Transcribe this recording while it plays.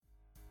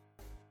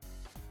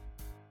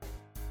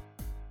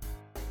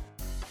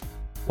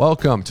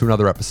Welcome to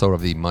another episode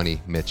of the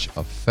Money Mitch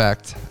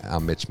Effect.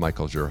 I'm Mitch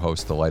Michaels, your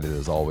host. Delighted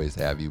as always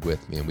to have you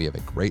with me, and we have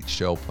a great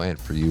show planned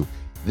for you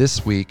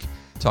this week.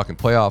 Talking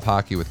playoff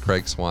hockey with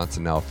Craig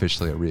Swanson, now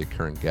officially a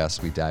reoccurring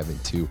guest. We dive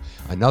into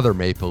another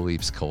Maple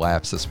Leafs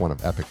collapse, this one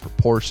of epic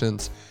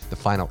proportions. The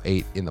final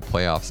 8 in the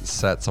playoffs is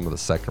set, some of the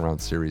second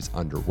round series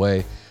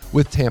underway.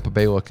 With Tampa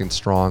Bay looking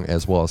strong,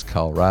 as well as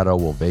Colorado.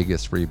 Will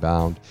Vegas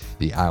rebound?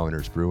 The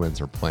Islanders Bruins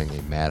are playing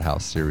a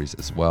madhouse series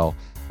as well.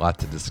 A lot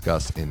to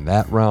discuss in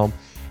that realm.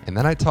 And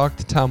then I talked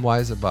to Tom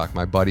Weisenbach,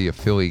 my buddy, a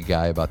Philly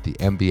guy, about the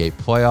NBA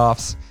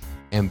playoffs,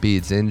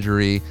 Embiid's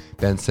injury,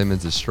 Ben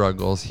Simmons'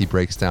 struggles. He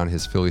breaks down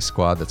his Philly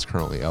squad that's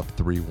currently up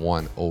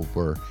 3-1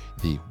 over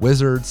the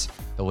Wizards.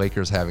 The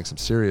Lakers having some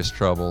serious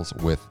troubles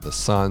with the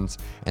Suns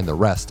and the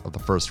rest of the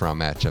first-round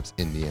matchups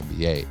in the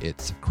NBA.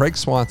 It's Craig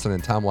Swanson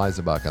and Tom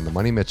Weisenbach on the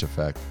Money Mitch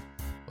Effect.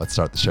 Let's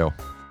start the show.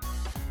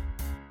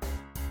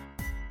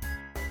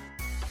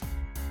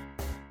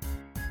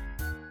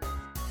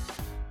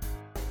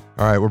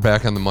 All right, we're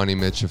back on the Money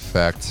Mitch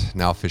Effect,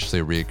 now officially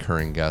a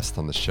reoccurring guest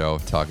on the show,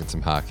 talking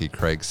some hockey,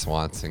 Craig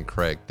Swanson.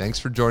 Craig, thanks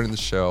for joining the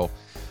show.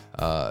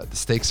 The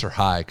stakes are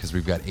high because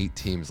we've got 8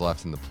 teams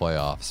left in the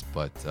playoffs,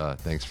 but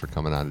thanks for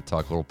coming on to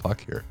talk a little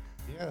puck here.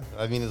 Yeah,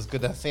 I mean, it's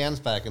good to have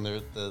fans back in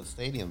the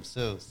stadiums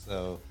too.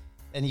 So,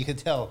 and you could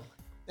tell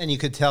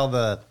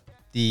the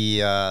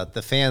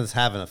fans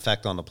have an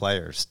effect on the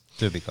players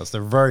too, because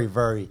they're very,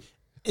 very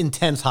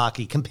intense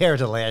hockey compared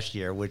to last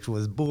year, which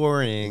was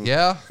boring.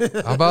 Yeah.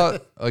 How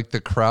about like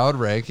the crowd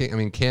ranking? I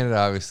mean, Canada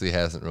obviously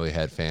hasn't really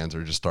had fans.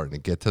 We're just starting to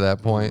get to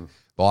that point.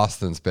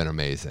 Boston's been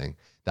amazing.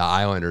 The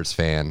Islanders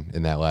fan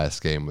in that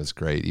last game was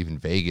great. Even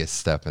Vegas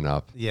stepping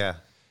up. Yeah.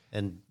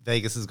 And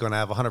Vegas is going to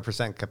have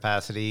 100%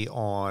 capacity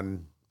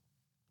on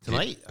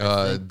tonight.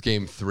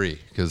 Game 3,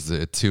 because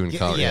the 2 in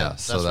Colorado. Yeah,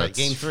 so that's right.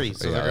 Game 3.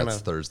 So yeah,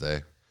 that's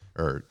Thursday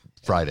or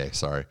Friday.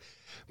 Sorry.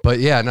 But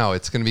yeah, no,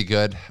 it's going to be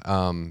good.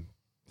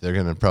 They're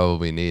going to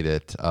probably need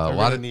it. A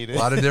lot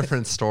of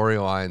different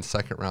storylines.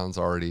 Second round's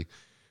already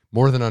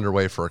more than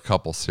underway for a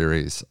couple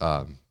series.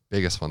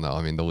 Biggest one, though,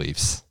 I mean, the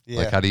Leafs. Yeah.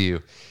 Like, how do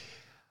you...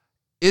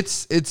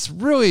 It's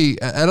really...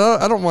 I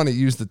don't want to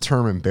use the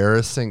term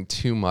embarrassing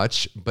too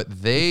much, but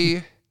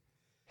they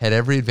had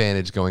every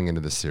advantage going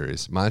into the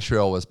series.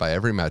 Montreal was, by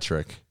every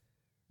metric,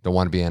 don't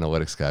want to be an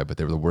analytics guy, but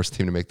they were the worst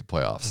team to make the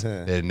playoffs.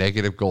 They had a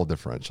negative goal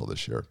differential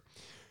this year.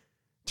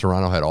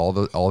 Toronto had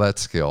all that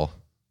skill.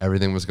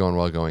 Everything was going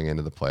well going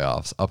into the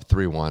playoffs, up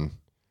 3-1.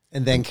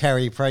 And then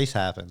Carey Price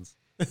happens.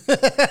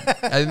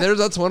 And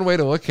that's one way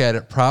to look at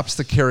it. Props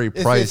to Carey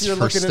Price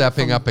for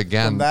stepping up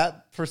again. From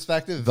that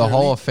perspective. The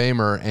Hall of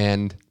Famer,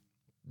 and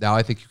now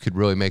I think you could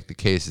really make the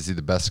case, is he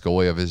the best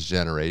goalie of his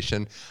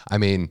generation? I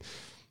mean,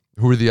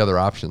 who are the other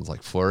options?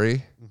 Like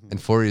Fleury?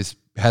 And Fleury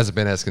hasn't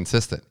been as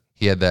consistent.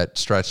 He had that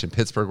stretch in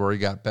Pittsburgh where he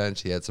got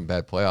benched. He had some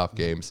bad playoff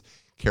games.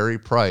 Carey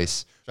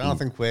Price...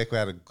 Jonathan Quick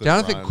had a good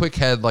Jonathan Quick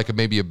had like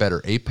maybe a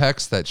better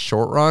apex, that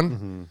short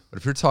run. But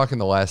if you're talking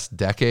the last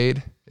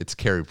decade, it's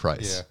Carey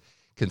Price. Yeah.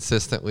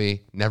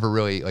 Consistently, never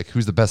really, like,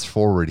 who's the best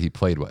forward he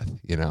played with,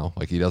 you know?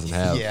 Like, he doesn't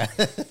have,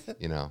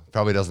 you know,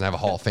 probably doesn't have a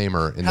Hall of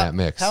Famer in that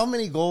mix. How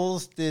many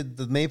goals did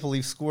the Maple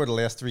Leafs score the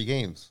last 3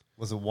 games?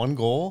 Was it 1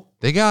 goal?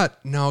 They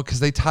got, no,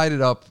 because they tied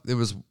it up. It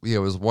was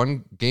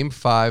one game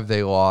 5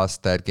 they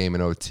lost that game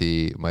in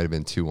OT. It might have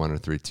been 2-1 or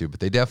 3-2,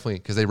 but they definitely,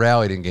 because they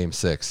rallied in game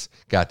 6,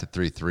 got to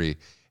 3-3,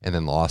 and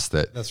then lost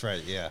it. That's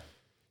right, yeah.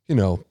 You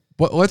know,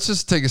 but let's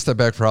just take a step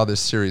back for how this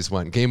series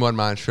went. Game 1,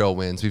 Montreal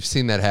wins. We've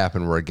seen that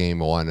happen where game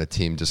 1, a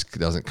team just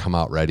doesn't come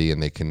out ready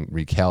and they can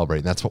recalibrate.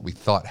 And that's what we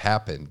thought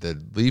happened.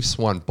 The Leafs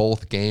won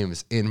both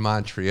games in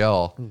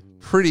Montreal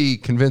pretty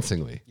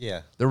convincingly.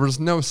 Yeah. There was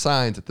no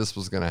signs that this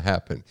was going to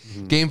happen.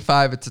 Game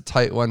 5, it's a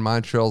tight one.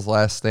 Montreal's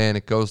last stand.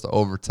 It goes to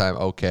overtime.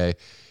 Okay.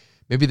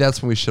 Maybe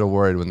that's when we should have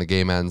worried, when the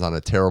game ends on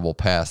a terrible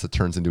pass that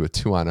turns into a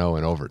 2-0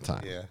 in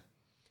overtime. Yeah.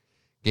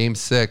 Game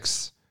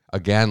 6,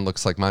 again,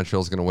 looks like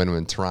Montreal's going to win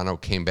when Toronto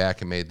came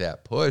back and made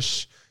that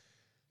push.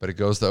 But it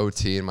goes to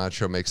OT, and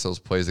Montreal makes those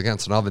plays again.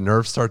 So now the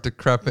nerves start to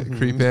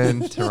creep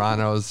in.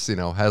 Toronto's,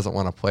 hasn't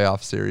won a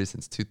playoff series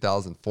since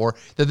 2004.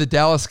 They're the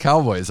Dallas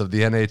Cowboys of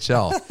the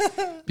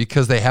NHL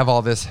because they have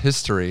all this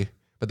history,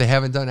 but they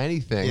haven't done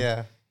anything.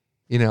 Yeah.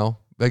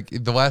 Like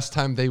the last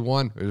time they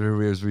won,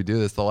 as we do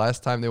this, the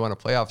last time they won a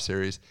playoff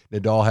series,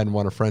 Nadal hadn't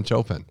won a French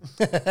Open.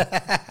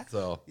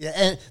 So yeah,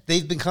 and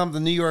they've become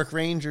the New York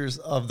Rangers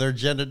of their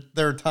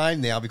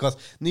time now, because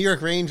New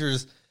York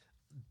Rangers,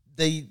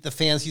 the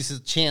fans used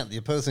to chant, the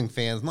opposing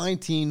fans,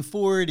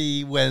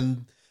 1940,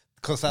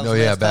 because that was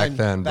the last back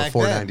time, then,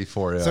 before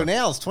 94. Yeah. So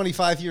now it's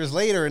 25 years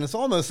later, and it's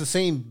almost the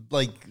same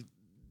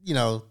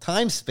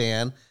time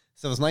span.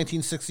 So it was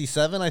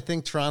 1967, I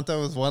think Toronto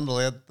was won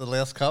the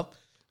last cup.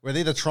 Were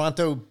they the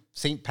Toronto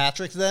St.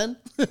 Patrick's then?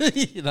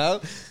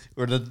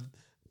 Or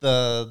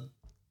the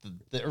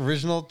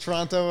original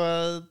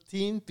Toronto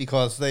team?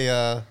 Because they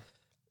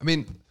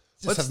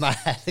just have not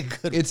had a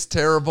good... It's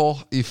terrible.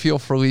 You feel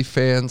for Leaf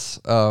fans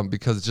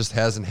because it just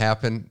hasn't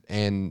happened.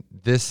 And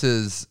this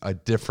is a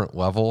different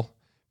level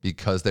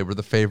because they were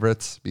the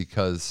favorites,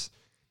 because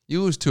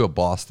You lose to a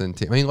Boston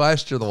team. I mean,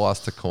 last year the loss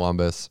to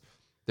Columbus,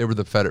 they were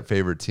the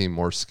favorite team,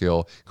 more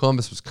skill.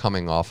 Columbus was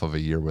coming off of a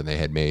year when they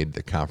had made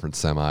the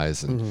conference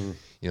semis, and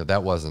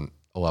that wasn't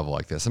a level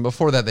like this. And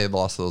before that, they had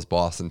lost to those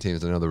Boston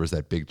teams. I know there was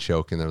that big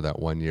choke in there that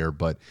one year,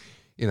 but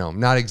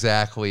not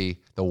exactly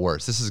the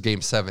worst. This is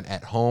Game 7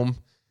 at home,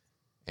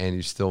 and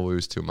you still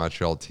lose to a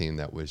Montreal team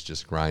that was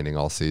just grinding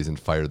all season,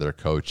 fired their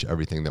coach,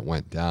 everything that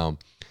went down.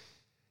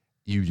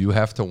 You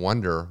have to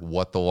wonder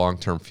what the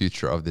long-term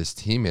future of this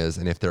team is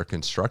and if they're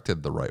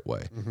constructed the right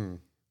way.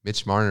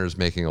 Mitch Marner is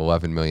making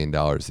 $11 million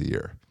a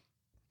year.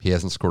 He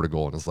hasn't scored a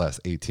goal in his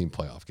last 18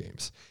 playoff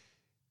games.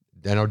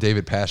 I know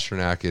David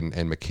Pastrnak and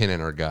McKinnon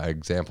are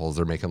examples.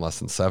 They're making less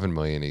than $7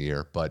 million a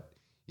year, but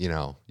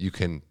you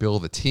can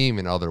build a team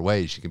in other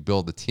ways. You can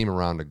build a team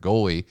around a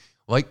goalie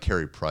like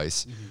Carey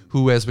Price,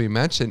 who, as we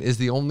mentioned, is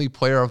the only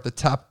player of the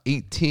top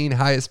 18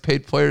 highest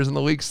paid players in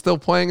the league still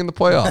playing in the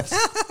playoffs.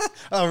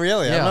 Oh,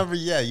 really? Yeah. I remember,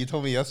 you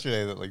told me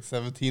yesterday that like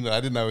 17, I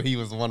didn't know he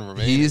was the one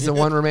remaining. He's the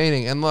one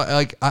remaining. And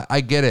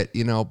I get it.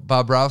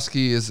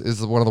 Bobrovsky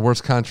is one of the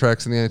worst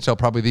contracts in the NHL,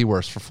 probably the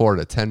worst for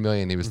Florida, $10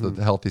 million. He was the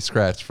healthy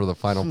scratch for the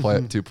final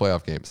two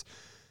playoff games.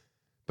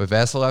 But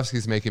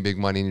Vasilevsky's making big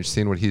money, and you're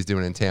seeing what he's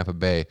doing in Tampa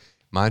Bay.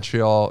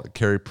 Montreal,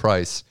 Carey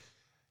Price.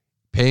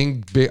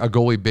 Paying a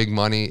goalie big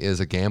money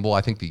is a gamble.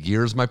 I think the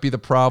years might be the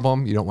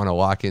problem. You don't want to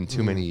lock in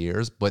too many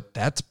years, but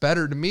that's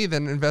better to me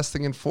than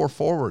investing in 4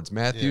 forwards,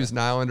 Matthews,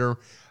 Nylander,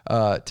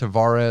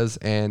 Tavares,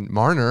 and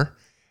Marner,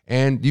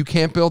 and you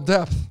can't build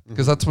depth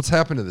because that's what's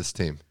happened to this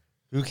team.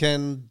 Who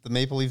can the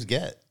Maple Leafs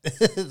get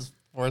as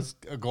far as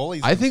a goalie?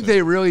 I think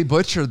they really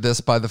butchered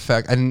this by the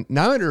fact, and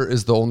Nylander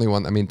is the only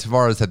one. I mean,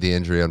 Tavares had the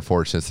injury,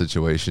 unfortunate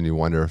situation. You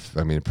wonder if,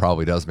 it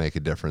probably does make a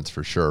difference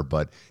for sure,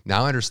 but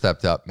Nylander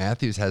stepped up.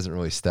 Matthews hasn't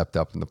really stepped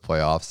up in the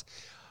playoffs.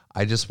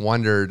 I just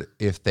wondered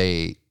if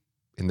they,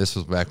 and this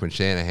was back when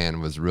Shanahan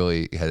was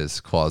really had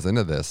his claws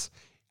into this,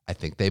 I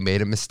think they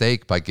made a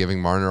mistake by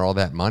giving Marner all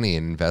that money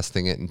and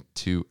investing it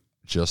into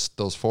just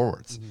those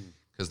forwards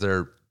because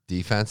their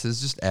defense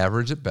is just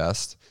average at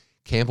best.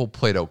 Campbell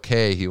played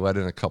okay. He let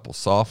in a couple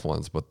soft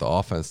ones, but the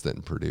offense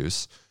didn't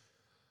produce.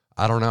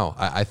 I don't know.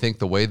 I think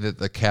the way that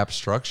the cap's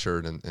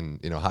structured,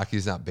 and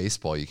hockey's not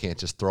baseball. You can't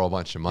just throw a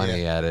bunch of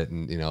money at it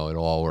and,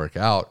 it'll all work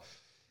out.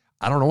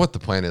 I don't know what the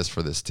plan is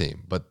for this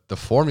team, but the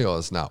formula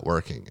is not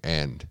working,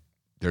 and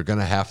they're going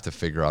to have to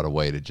figure out a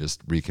way to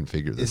just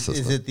reconfigure this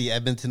system. Is it the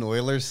Edmonton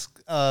Oilers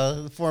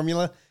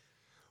formula?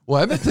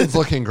 Well, Edmonton's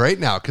looking great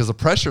now because the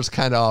pressure's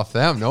kind of off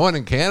them. No one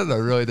in Canada,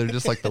 really. They're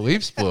just like the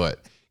Leafs blew it.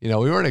 We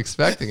weren't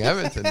expecting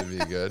Edmonton to be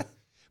good.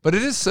 But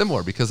it is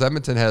similar because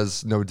Edmonton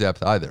has no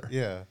depth either.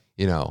 Yeah.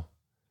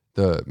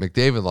 The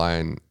McDavid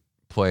line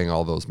playing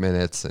all those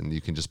minutes, and you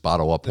can just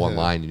bottle up one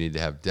line. You need to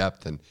have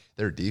depth, and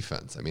their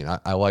defense.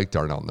 I like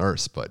Darnell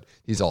Nurse, but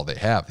he's all they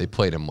have. They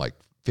played him like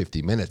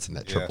 50 minutes in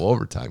that triple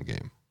overtime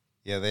game.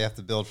 Yeah, they have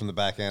to build from the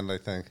back end, I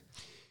think.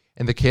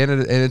 And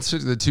it's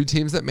the two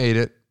teams that made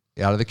it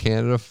out of the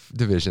Canada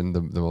division,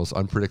 the most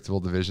unpredictable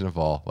division of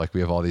all. Like,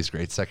 we have all these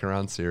great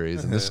second-round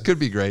series, and this could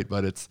be great,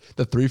 but it's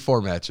the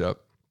 3-4 matchup.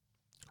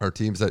 Are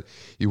teams that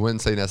you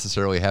wouldn't say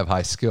necessarily have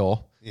high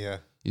skill. Yeah.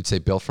 You'd say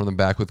built from the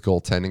back with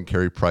goaltending,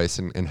 Carey Price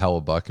and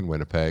Hellebuck in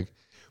Winnipeg.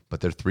 But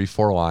they're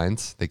 3-4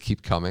 lines. They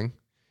keep coming,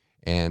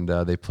 and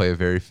they play a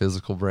very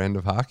physical brand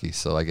of hockey.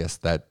 So I guess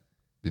that,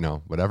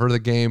 whatever the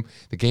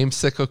game's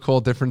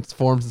cyclical, different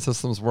forms and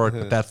systems work,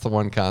 but that's the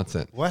one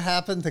constant. What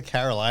happened to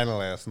Carolina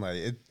last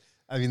night?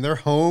 They're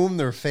home.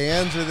 Their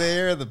fans are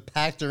there. The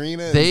packed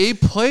arena. They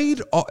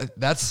played.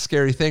 That's a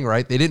scary thing,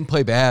 right? They didn't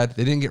play bad.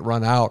 They didn't get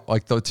run out.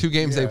 Like the 2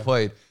 games they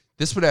played,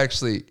 this would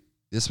actually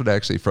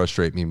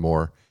frustrate me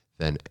more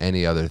than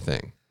any other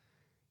thing.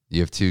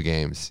 You have 2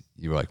 games.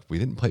 You're like, we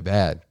didn't play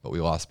bad, but we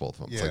lost both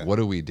of them. It's like, what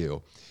do we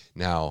do?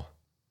 Now,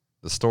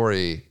 the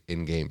story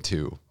in Game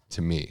 2,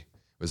 to me,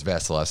 was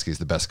Vasilevsky's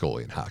the best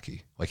goalie in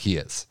hockey. Like, he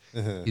is.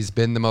 He's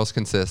been the most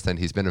consistent.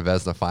 He's been a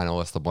Vezina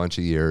finalist a bunch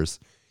of years.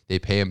 They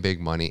pay him big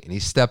money, and he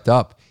stepped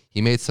up.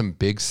 He made some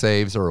big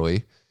saves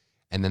early,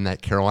 and then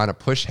that Carolina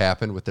push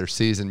happened with their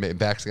season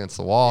backs against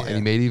the wall, and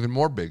he made even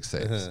more big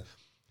saves.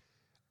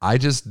 I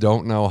just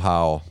don't know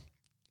how,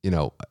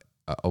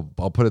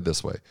 I'll put it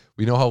this way.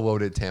 We know how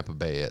loaded Tampa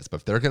Bay is, but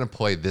if they're going to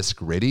play this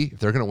gritty, if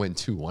they're going to win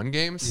 2-1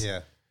 games,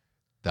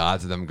 the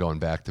odds of them going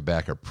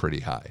back-to-back are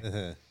pretty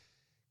high.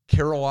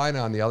 Carolina,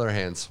 on the other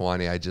hand,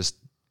 Swanee,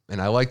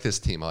 and I like this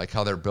team. I like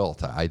how they're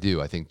built. I do.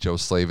 I think Joe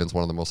Slavin's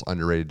one of the most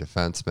underrated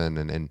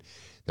defensemen, and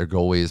their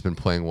goalie has been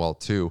playing well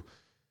too.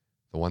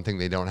 The one thing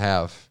they don't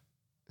have,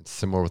 it's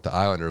similar with the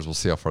Islanders, we'll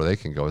see how far they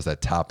can go, is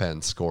that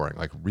top-end scoring,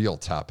 like real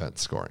top-end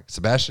scoring.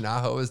 Sebastian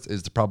Aho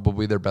is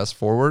probably their best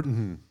forward,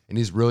 and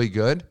he's really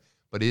good,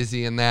 but is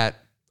he in that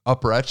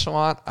upper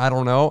echelon? I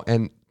don't know,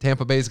 and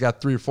Tampa Bay's got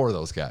 3 or 4 of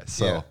those guys,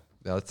 so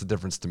that's the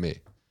difference to me.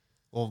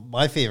 Well,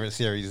 my favorite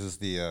series is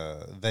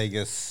the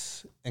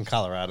Vegas and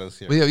Colorado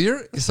series. Well,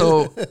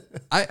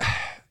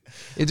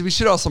 we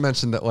should also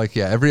mention that,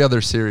 every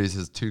other series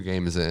is 2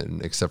 games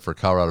in, except for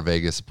Colorado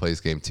Vegas plays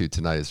Game 2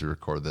 tonight as we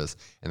record this,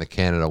 and the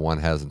Canada one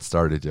hasn't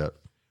started yet.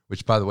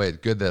 which, by the way, it's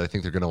good that I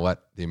think they're going to let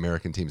the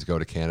American teams go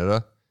to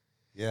Canada.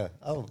 Yeah.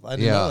 Oh, I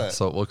didn't know that.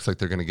 So it looks like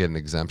they're going to get an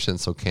exemption.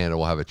 So Canada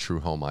will have a true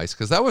home ice,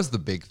 because that was the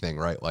big thing,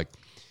 right? Like,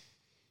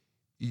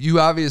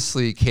 you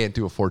obviously can't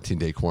do a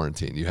 14-day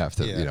quarantine. You have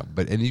to,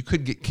 and you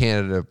could get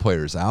Canada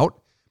players out,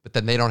 but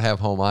then they don't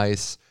have home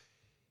ice.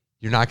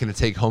 You're not going to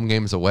take home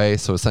games away.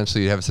 So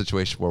essentially you have a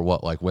situation where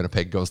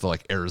Winnipeg goes to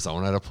like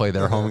Arizona to play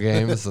their home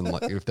games, and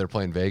like if they're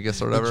playing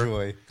Vegas or whatever.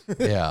 Enjoy.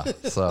 Yeah.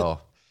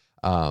 So,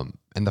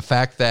 and the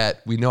fact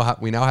that we now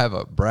have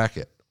a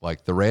bracket,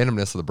 like the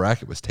randomness of the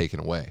bracket was taken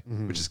away,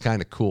 which is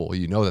kind of cool.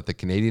 You know that the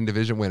Canadian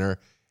division winner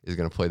is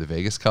going to play the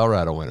Vegas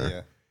Colorado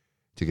winner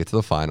to get to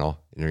the final,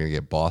 and you're going to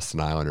get Boston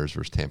Islanders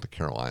versus Tampa,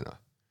 Carolina.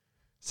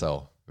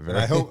 So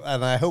I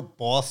hope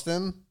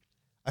Boston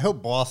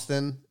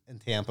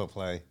and Tampa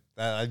play.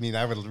 I would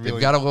really.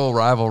 They've got a little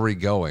rivalry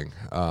going.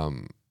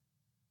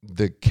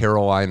 The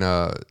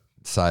Carolina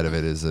side of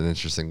it is an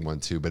interesting one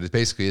too, but it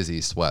basically is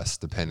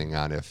East-West, depending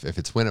on if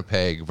it's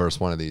Winnipeg versus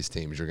one of these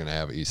teams, you're going to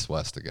have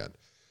East-West again,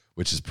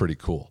 which is pretty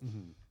cool.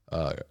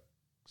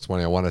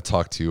 Swanee, I want to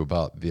talk to you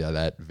about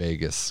that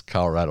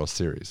Vegas-Colorado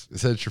series. You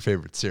said it's your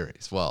favorite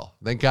series. Well,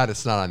 thank God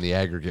it's not on the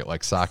aggregate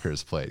like soccer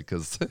is played,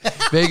 because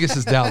Vegas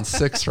is down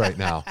 6 right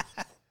now.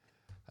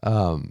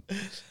 I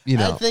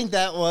think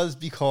that was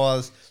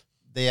because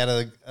they had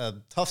a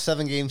tough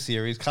 7-game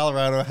series.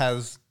 Colorado,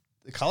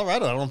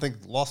 I don't think,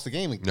 lost the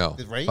game. No,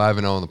 right? 5-0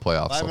 in the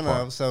playoffs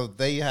 5-0. So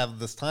they have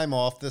this time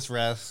off, this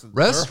rest.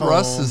 Rest for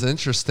us is an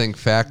interesting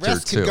factor,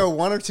 rest too. Could go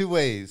one or two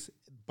ways,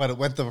 but it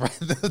went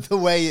the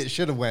way it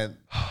should have went.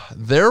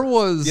 There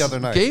was the other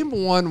night. Game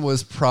 1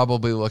 was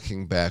probably,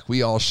 looking back,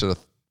 we all should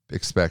have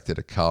expected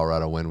a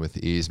Colorado win with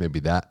ease.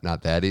 Maybe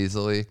not that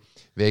easily.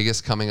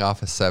 Vegas coming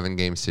off a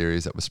 7-game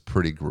series that was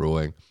pretty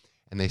grueling,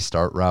 and they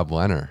start Rob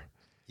Leonard.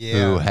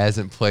 Who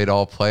hasn't played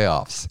all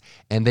playoffs.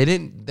 And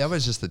that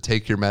was just to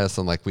take your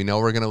medicine, like, we know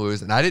we're going to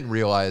lose. And I didn't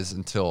realize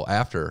until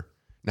after,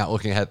 not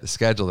looking at the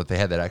schedule, that they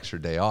had that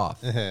extra day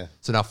off.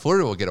 So now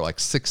Florida will get like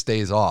 6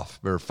 days off,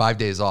 or 5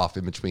 days off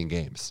in between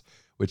games,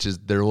 which is,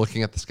 they're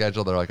looking at the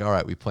schedule. They're like, all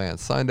right, we play on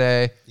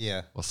Sunday.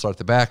 Yeah. We'll start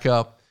the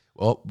backup.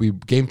 Well,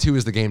 game 2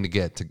 is the game to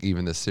get to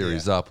even this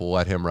series up. We'll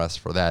let him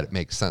rest for that. It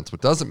makes sense. What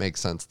doesn't make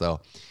sense,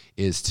 though,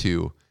 is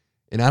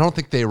and I don't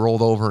think they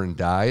rolled over and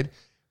died,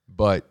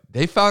 but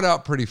they found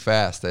out pretty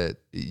fast that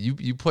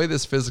you play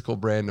this physical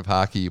brand of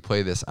hockey, you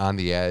play this on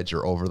the edge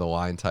or over the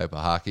line type of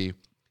hockey,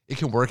 it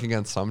can work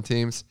against some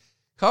teams.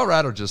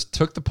 Colorado just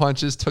took the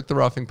punches, took the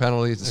roughing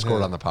penalties, and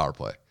scored on the power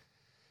play.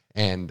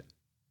 And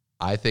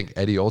I think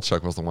Eddie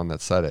Olczyk was the one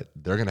that said it.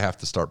 They're going to have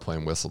to start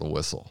playing whistle to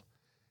whistle.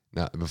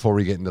 Now, before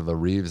we get into the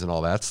Reeves and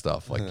all that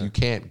stuff, like, you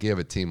can't give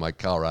a team like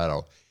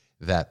Colorado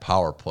that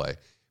power play.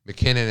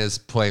 McKinnon is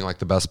playing like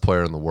the best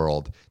player in the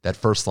world. That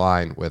first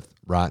line with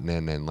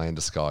Rantanen and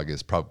Landeskog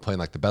is probably playing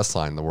like the best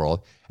line in the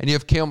world. And you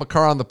have Cale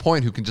Makar on the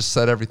point, who can just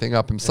set everything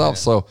up himself.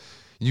 So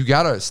you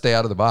got to stay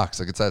out of the box.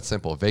 Like, it's that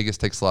simple. If Vegas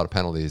takes a lot of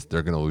penalties,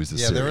 they're going to lose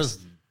this series. There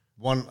was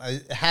one.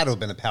 It had to have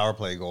been a power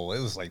play goal.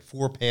 It was like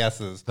 4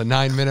 passes. The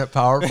 9-minute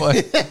power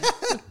play.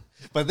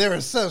 But there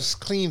were such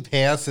clean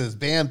passes.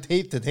 Bam,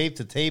 tape to tape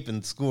to tape,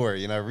 and score.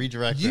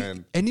 Redirect.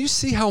 And you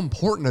see how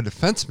important a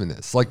defenseman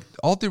is. Like,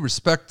 all due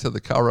respect to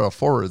the Colorado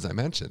forwards I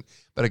mentioned,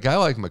 but a guy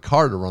like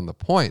Makar to run the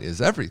point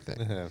is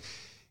everything.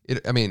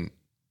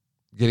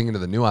 Getting into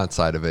the nuance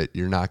side of it,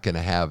 you're not going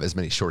to have as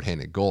many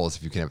shorthanded goals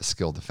if you can have a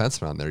skilled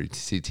defenseman on there. You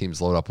see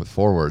teams load up with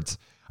forwards.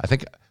 I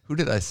think, who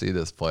did I see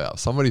this playoff?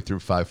 Somebody threw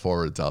 5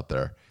 forwards out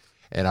there.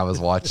 And I was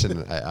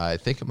watching, I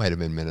think it might have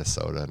been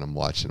Minnesota, and I'm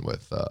watching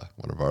with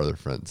one of our other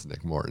friends,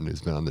 Nick Morton,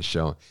 who's been on the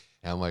show.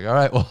 And I'm like, all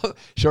right, well,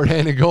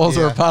 shorthanded goals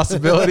are a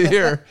possibility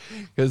here,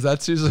 because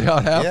that's usually how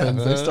it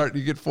happens.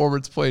 You get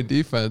forwards playing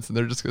defense, and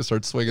they're just going to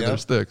start swinging their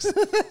sticks.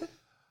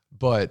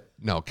 But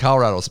no,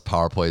 Colorado's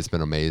power play has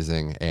been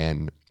amazing,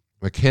 and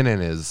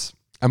McKinnon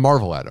I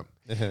marvel at him.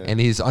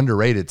 And he's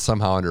underrated,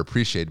 somehow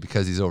underappreciated,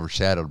 because he's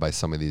overshadowed by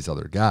some of these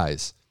other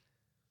guys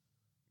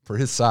for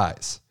his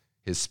size,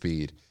 his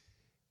speed.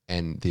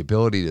 And the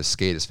ability to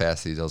skate as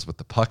fast as he does with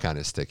the puck on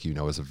his stick,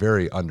 is a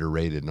very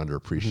underrated and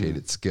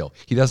underappreciated skill.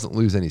 He doesn't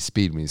lose any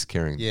speed when he's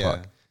carrying the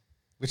puck.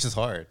 Which is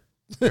hard.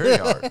 Very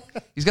hard.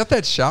 He's got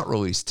that shot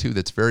release, too,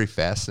 that's very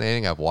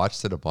fascinating. I've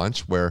watched it a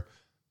bunch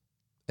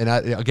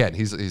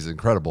he's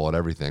incredible at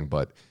everything,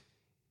 but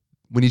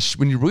when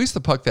you release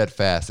the puck that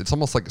fast, it's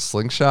almost like a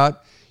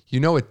slingshot.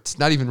 It's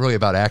not even really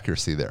about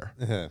accuracy there.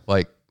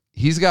 Like,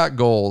 he's got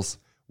goals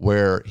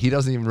where he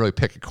doesn't even really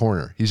pick a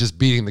corner. He's just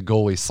beating the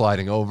goalie,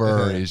 sliding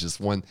over. And he's just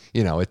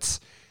it's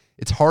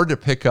hard to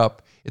pick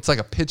up. It's like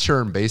a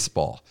pitcher in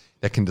baseball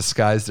that can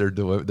disguise their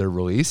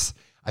release.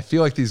 I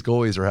feel like these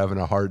goalies are having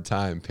a hard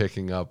time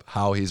picking up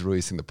how he's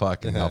releasing the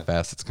puck and how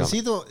fast it's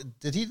coming.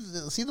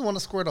 Was he the one that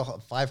scored a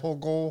 5-hole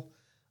goal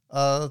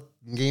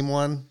in game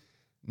 1?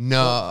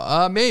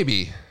 No,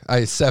 maybe.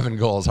 7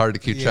 goals, hard to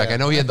keep track. I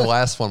know he had the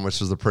last one, which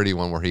was the pretty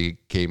one where he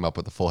came up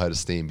with a full head of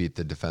steam, beat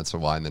the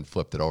defensive line, then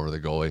flipped it over the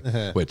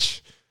goalie,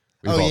 which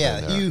we've all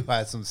been there. You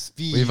had some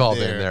speed. We've all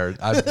been there.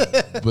 I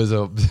was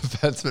a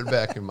defenseman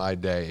back in my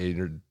day,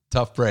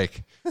 tough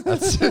break.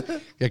 That's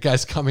that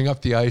guy's coming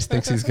up the ice,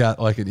 thinks he's got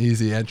like an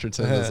easy entrance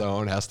in the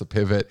zone, has to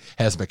pivot,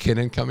 has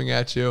McKinnon coming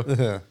at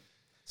you.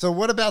 So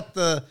what about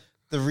the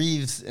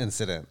Reeves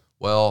incident?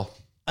 Well,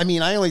 I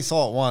mean, I only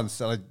saw it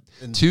once.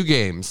 2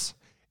 games,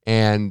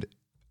 and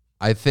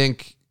I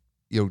think,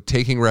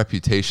 taking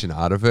reputation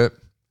out of it,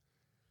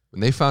 when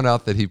they found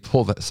out that he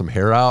pulled some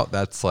hair out,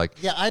 that's like...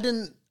 Yeah, I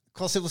didn't...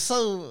 Because it was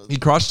so... He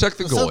cross-checked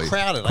the goalie. So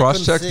crowded.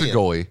 Cross-checked the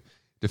goalie.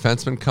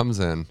 Defenseman comes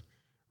in.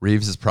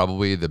 Reeves is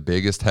probably the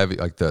biggest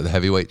the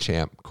heavyweight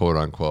champ, quote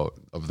unquote,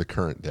 of the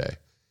current day.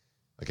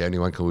 Like,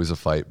 anyone can lose a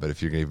fight, but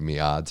if you're giving me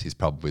odds, he's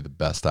probably the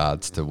best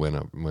odds to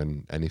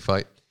win any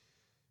fight.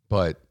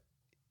 But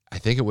I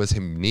think it was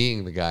him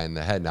kneeing the guy in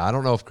the head. Now, I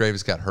don't know if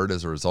Graves got hurt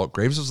as a result.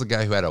 Graves was the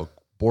guy who had a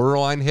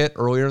borderline hit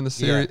earlier in the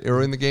series,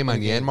 early in the game on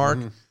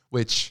Janmark,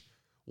 which...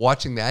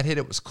 Watching that hit,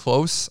 it was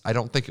close. I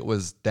don't think it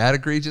was that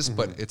egregious,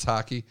 but it's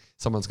hockey.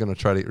 Someone's going to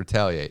try to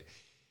retaliate.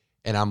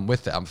 And I'm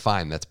with it. I'm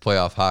fine. That's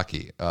playoff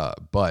hockey.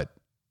 But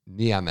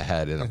knee on the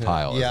head in a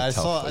pile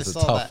is a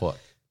tough look.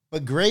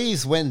 But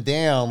Graves went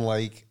down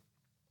like,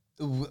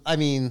 I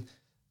mean,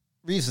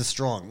 Reeves is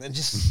strong. And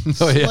just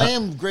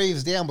slammed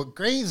Graves down. But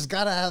Graves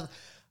got to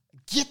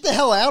get the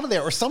hell out of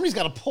there, or somebody's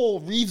got to pull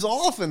Reeves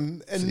off.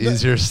 And it's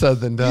easier said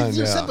than done.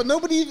 Easier said, but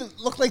nobody even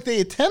looked like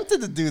they attempted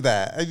to do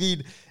that. I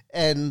mean...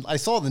 And I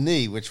saw the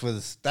knee,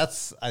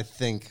 that's I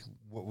think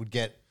what would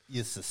get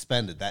you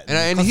suspended.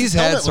 And he's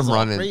had some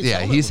run-ins.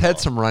 Yeah, he's had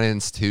some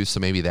run-ins too. So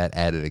maybe that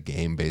added a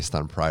game based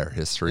on prior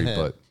history.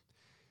 But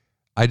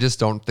I just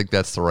don't think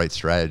that's the right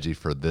strategy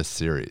for this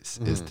series.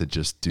 Is to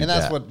just do that. And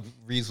that's what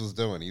Reeves was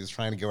doing. He was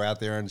trying to go out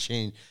there and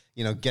change.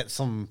 Get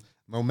some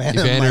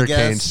momentum. Evander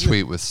Kane's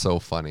tweet was so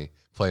funny.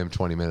 Play him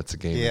 20 minutes a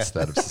game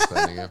instead of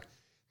suspending him.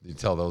 You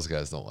tell those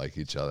guys don't like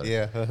each other.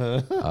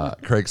 Yeah.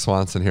 Craig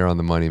Swanson here on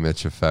the Money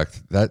Mitch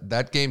Effect.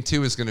 That game,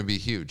 too, is going to be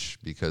huge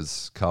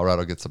because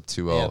Colorado gets up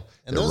 2-0. Yeah.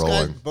 And those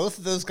guys, both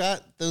of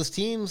those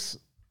teams,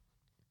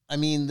 I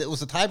mean, it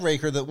was a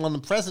tiebreaker that won the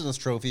President's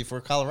Trophy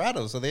for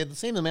Colorado, so they had the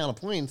same amount of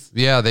points.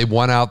 Yeah, they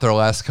won out their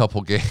last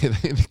couple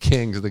games. The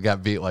Kings, they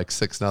got beat like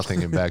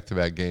 6-0 in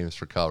back-to-back games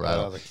for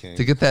Colorado.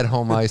 To get that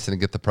home ice and to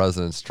get the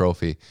President's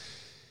Trophy,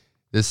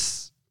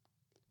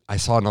 I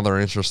saw another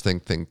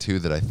interesting thing, too,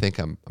 that I think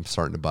I'm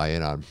starting to buy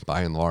in on.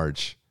 By and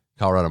large,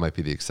 Colorado might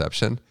be the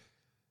exception.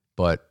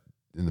 But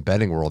in the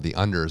betting world, the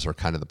unders are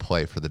kind of the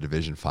play for the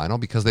division final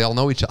because they all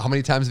know each other. How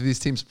many times have these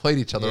teams played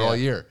each other all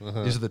year?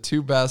 These are the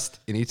 2 best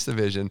in each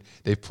division.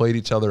 They've played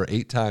each other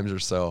 8 times or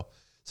so.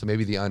 So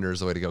maybe the under is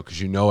the way to go because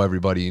you know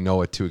everybody, you know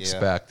what to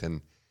expect,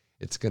 and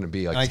it's going to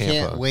be like Tampa.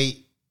 I can't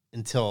wait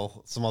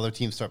until some other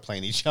teams start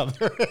playing each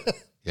other.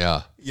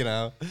 Yeah.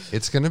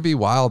 It's going to be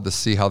wild to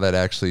see how that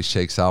actually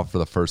shakes out for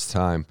the first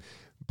time.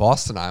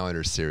 Boston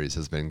Islanders series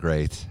has been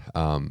great.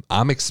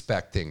 I'm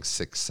expecting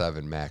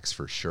 6-7 max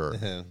for sure.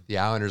 The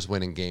Islanders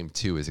winning game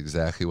 2 is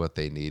exactly what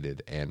they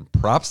needed. And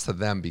props to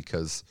them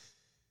because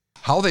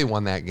how they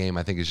won that game,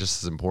 I think, is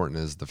just as important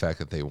as the fact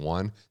that they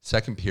won.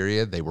 Second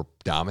period, they were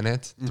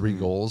dominant, 3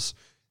 goals.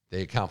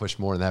 They accomplished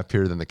more in that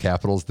period than the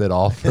Capitals did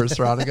all first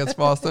round against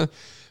Boston.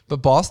 But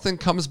Boston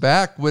comes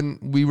back. When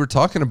we were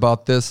talking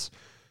about this,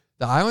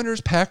 the Islanders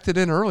packed it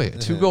in early. A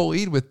 2-goal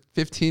lead with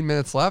 15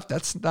 minutes left.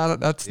 That's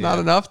not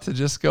enough to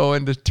just go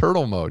into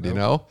turtle mode, you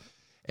know?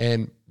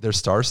 And their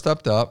stars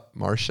stepped up.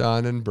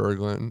 Marchand and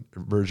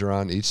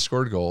Bergeron each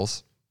scored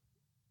goals.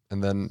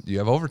 And then you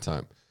have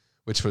overtime,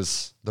 which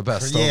was the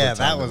best overtime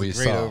that was we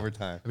great saw.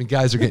 Overtime. I mean,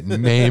 guys are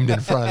getting maimed in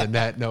front of the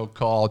net, no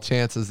call,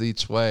 chances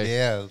each way.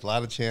 Yeah, a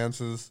lot of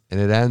chances. And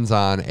it ends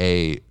on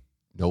a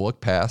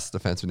no-look pass.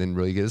 Defenseman didn't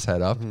really get his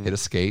head up. Hit a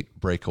skate,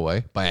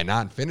 breakaway by a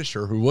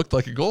non-finisher who looked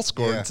like a goal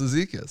scorer in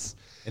Cizikas.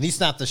 And he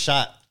snapped the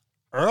shot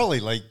early,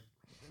 like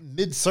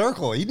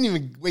mid-circle. He didn't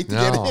even wait to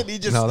get in. He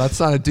just... No, that's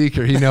not a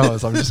deker. He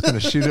knows. I'm just going to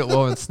shoot it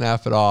low and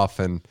snap it off.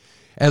 And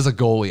as a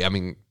goalie, I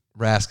mean,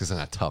 Rask is in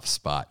a tough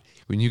spot.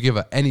 When you give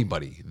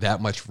anybody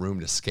that much room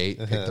to skate,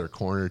 pick their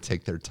corner,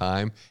 take their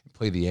time,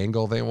 play the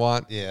angle they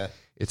want,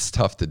 it's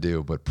tough to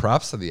do. But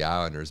props to the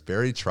Islanders.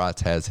 Barry Trotz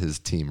has his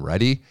team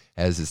ready,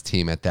 has his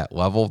team at that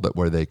level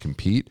where they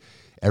compete.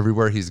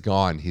 Everywhere he's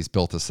gone, he's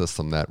built a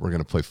system that we're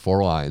going to play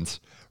 4 lines.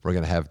 We're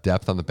going to have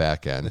depth on the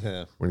back end.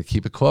 We're going to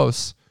keep it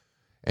close.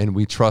 And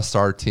we trust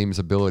our team's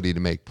ability to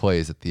make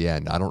plays at the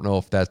end. I don't know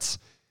if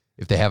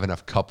they have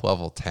enough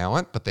cup-level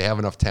talent, but they have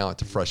enough talent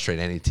to frustrate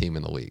any team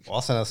in the league.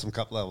 Boston has some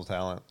cup-level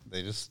talent.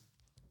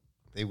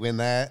 They win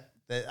that.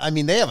 I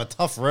mean, they have a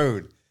tough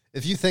road.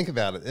 If you think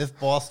about it, if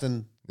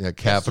Boston... Yeah,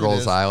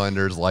 Capitals,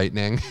 Islanders,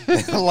 Lightning.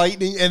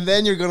 Lightning, and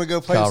then you're going to go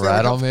play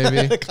Colorado,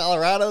 maybe.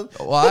 Colorado.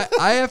 Well,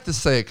 I have to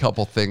say a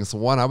couple things.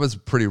 One, I was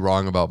pretty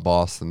wrong about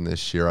Boston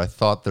this year. I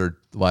thought their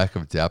lack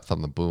of depth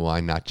on the blue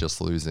line, not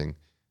just losing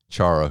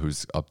Chara,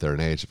 who's up there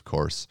in age, of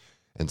course,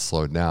 and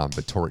slowed down,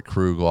 but Torrey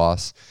Krug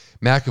lost.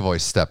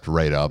 McAvoy stepped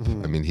right up.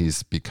 I mean,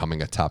 he's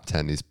becoming a top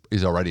 10.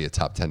 He's already a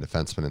top 10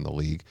 defenseman in the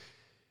league.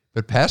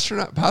 But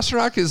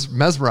Pasternak is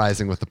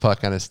mesmerizing with the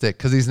puck on his stick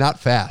because he's not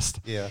fast.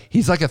 Yeah.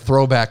 He's like a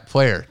throwback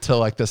player to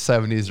like the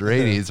 70s or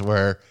 80s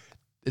where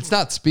it's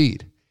not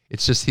speed.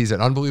 It's just he's an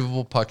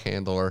unbelievable puck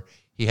handler.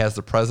 He has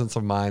the presence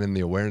of mind and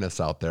the awareness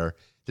out there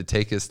to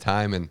take his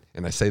time, and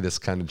I say this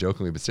kind of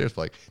jokingly, but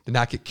seriously, like, to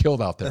not get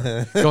killed out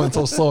there, going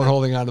so slow and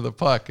holding onto the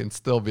puck and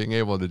still being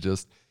able to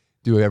just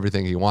do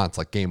everything he wants.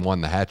 Like game 1,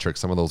 the hat trick,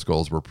 some of those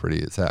goals were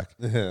pretty as heck.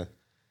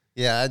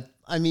 Yeah,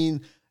 I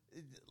mean,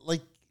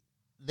 like,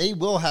 they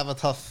will have a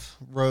tough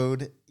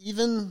road.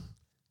 Even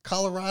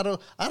Colorado,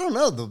 I don't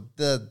know,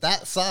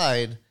 that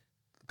side,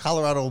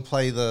 Colorado will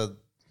play the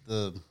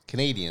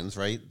Canadians,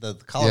 right? The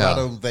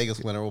Colorado Vegas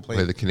winner will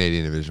play the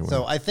Canadian division winner.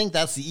 So I think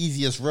that's the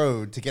easiest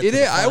road to get to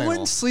the final. I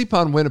wouldn't sleep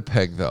on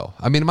Winnipeg, though.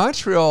 I mean,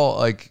 Montreal,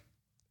 like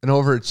an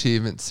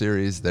overachievement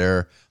series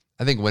there.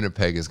 I think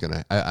Winnipeg is going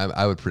to,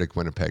 I would predict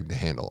Winnipeg to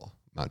handle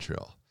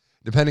Montreal.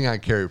 Depending on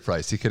Carey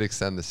Price, he could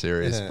extend the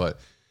series, but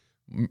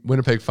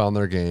Winnipeg found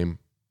their game,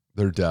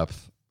 their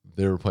depth.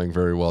 They were playing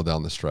very well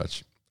down the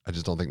stretch. I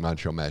just don't think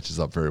Montreal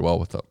matches up very well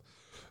with them.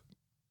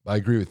 I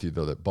agree with you,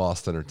 though, that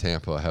Boston or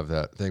Tampa have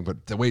that thing.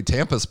 But the way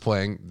Tampa's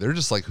playing, they're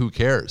just like, who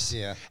cares?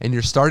 Yeah. And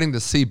you're starting to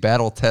see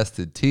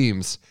battle-tested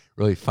teams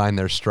really find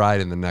their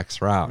stride in the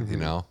next round, you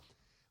know?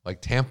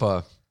 Like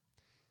Tampa,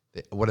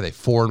 what are they,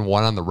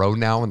 4-1 on the road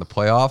now in the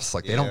playoffs?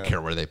 Like, they don't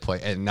care where they play.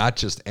 And not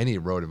just any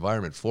road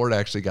environment. Florida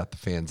actually got the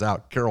fans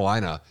out.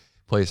 Carolina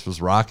place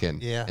was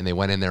rocking, and they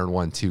went in there and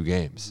won 2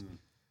 games.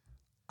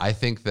 I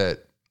think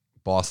that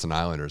Boston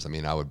Islanders, I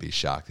mean, I would be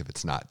shocked if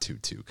it's not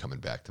 2-2 coming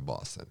back to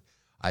Boston.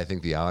 I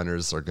think the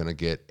Islanders are going to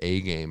get a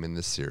game in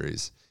this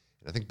series.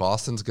 And I think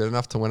Boston's good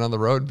enough to win on the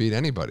road and beat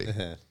anybody.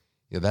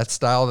 That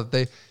style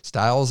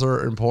styles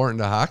are important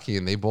to hockey,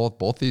 and they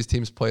both these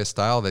teams play a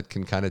style that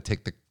can kind of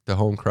take the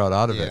home crowd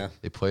out of it.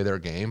 They play their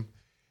game.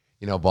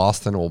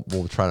 Boston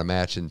will try to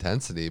match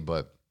intensity,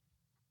 but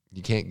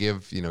you can't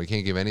give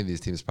any of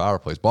these teams power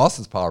plays.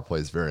 Boston's power play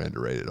is very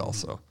underrated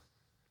also.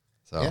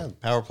 So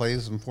power play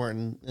is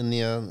important in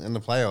the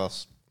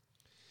playoffs.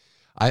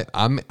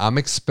 I'm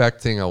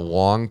expecting a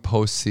long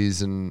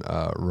postseason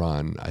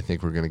run. I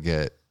think we're gonna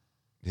get.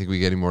 You think we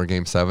get any more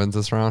Game 7s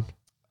this round?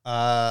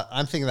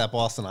 I'm thinking that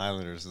Boston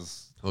Islanders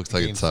is. Looks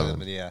like it's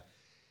 7. Yeah,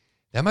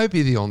 that might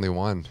be the only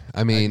one.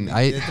 I mean,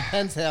 it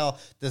depends how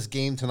this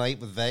game tonight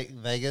with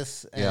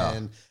Vegas.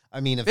 And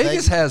I mean, if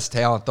Vegas has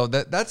talent though.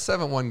 That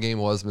 7-1 game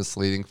was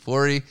misleading.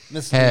 Fleury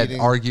had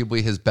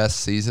arguably his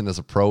best season as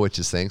a pro, which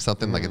is saying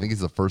something. Like I think he's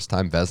the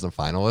first-time Vezina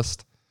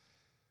finalist,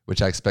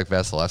 which I expect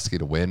Vasilevsky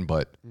to win,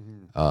 but.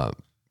 And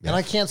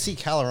I can't see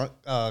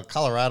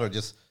Colorado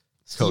just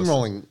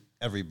steamrolling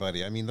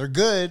everybody. I mean, they're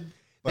good.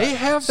 But they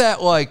have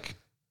that, like,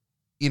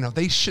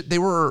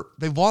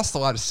 they've lost a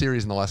lot of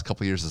series in the last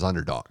couple of years as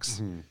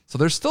underdogs. So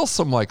there's still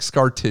some like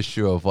scar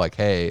tissue of like,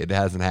 hey, it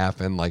hasn't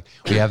happened. Like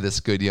we have this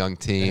good young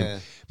team.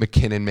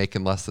 McKinnon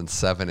making less than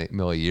 $7-8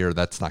 million a year.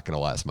 That's not going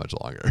to last much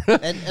longer.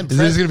 And he's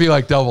going to be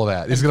like double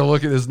that. He's going to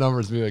look at his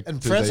numbers and be like,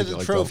 and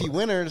President Trophy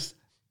winners.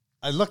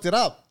 I looked it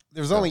up.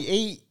 There's only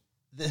 8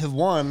 that have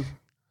won.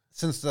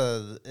 Since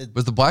was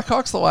the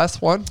Blackhawks the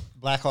last one?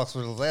 Blackhawks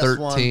were the last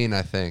 13, one. 13,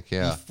 I think,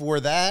 yeah.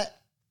 Before that,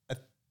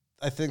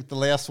 I think the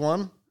last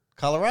one,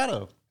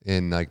 Colorado.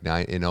 In like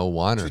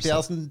 01 or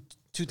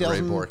 2002.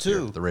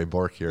 The Ray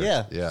Bork year.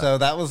 Yeah. So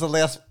that was the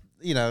last,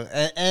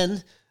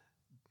 and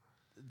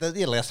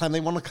the last time they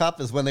won a cup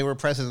is when they were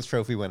President's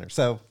Trophy winners.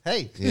 So,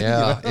 hey.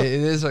 Yeah, it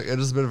is a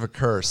bit of a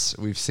curse.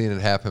 We've seen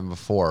it happen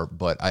before,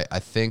 but I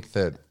think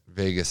that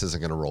Vegas isn't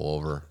going to roll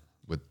over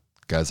with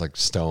guys like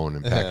Stone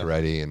and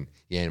Pacioretty and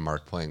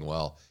Janmark playing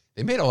well.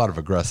 They made a lot of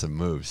aggressive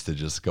moves to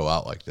just go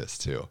out like this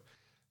too.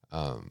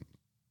 So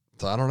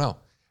I don't know.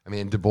 I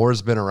mean,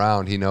 DeBoer's been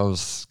around. He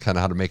knows kind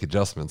of how to make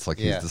adjustments. Like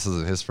this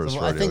isn't his first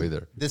rodeo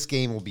either. This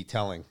game will be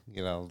telling.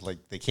 Like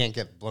they can't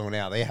get blown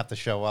out. They have to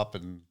show up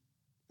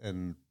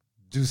and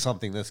do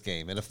something this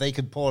game. And if they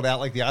could pull it out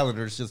like the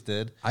Islanders just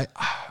did,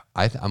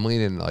 I'm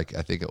leaning like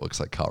I think it looks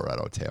like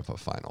Colorado Tampa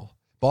final.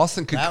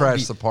 Boston could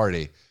crash the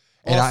party.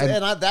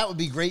 That would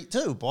be great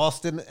too.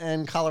 Boston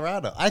and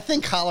Colorado. I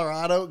think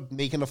Colorado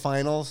making the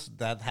finals,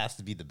 that has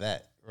to be the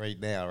bet right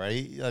now,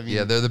 right? I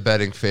mean, they're the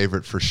betting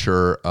favorite for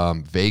sure.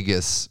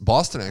 Vegas,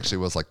 Boston actually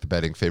was like the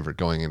betting favorite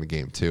going into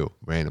game 2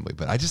 randomly,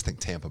 but I just think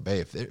Tampa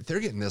Bay, if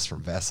they're getting this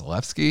from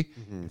Vasilevsky,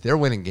 if they're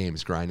winning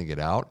games, grinding it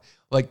out.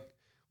 Like,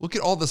 look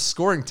at all the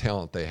scoring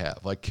talent they have.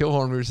 Like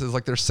Killhorn, which is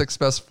like their 6th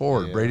best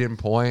forward, Braden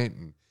Point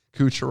and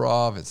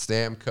Kucherov and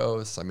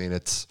Stamkos. I mean,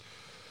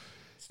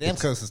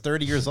 Stamkos is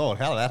 30 years old.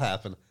 How did that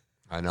happen?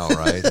 I know,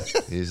 right?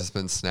 He's just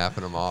been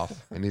snapping them off.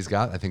 And he's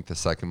got, I think, the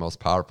 2nd most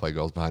power play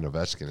goals behind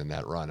Ovechkin in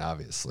that run,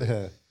 obviously.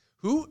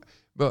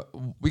 But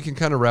we can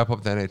kind of wrap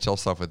up the NHL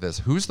stuff with this.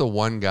 Who's the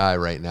one guy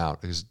right now?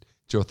 Because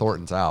Joe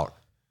Thornton's out.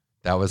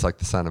 That was like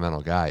the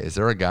sentimental guy. Is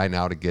there a guy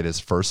now to get his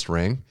first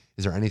ring?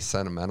 Is there any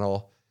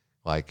sentimental,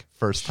 like,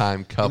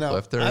 first-time cup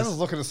lifters? I was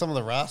looking at some of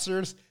the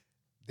rosters.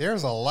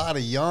 There's a lot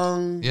of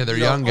young, they're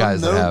young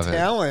guys that have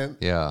talent,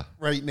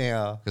 right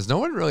now. Because no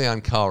one really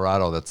on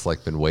Colorado that's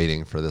like been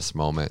waiting for this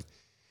moment.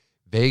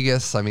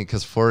 Vegas, I mean,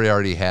 because Fleury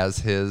already has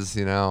his,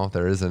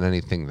 there isn't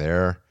anything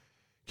there.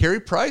 Carey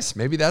Price,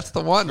 maybe that's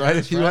the one, right?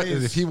 If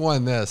he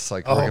won this,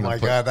 like, oh my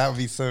God, that would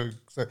be so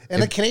So,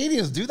 and the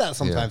Canadians do that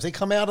sometimes. They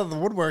come out of the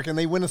woodwork and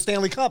they win a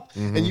Stanley Cup,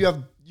 and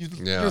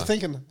you're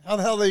thinking, how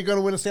the hell are they going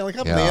to win a Stanley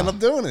Cup? And they end up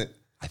doing it.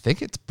 I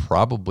think it's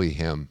probably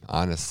him,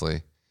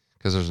 honestly,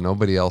 because there's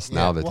nobody else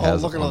now that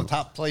has. Looking at the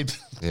top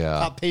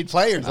paid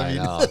players. I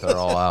know they're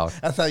all out.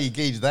 That's how you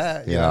gauge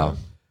that. You yeah, know?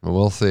 Well,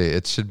 we'll see.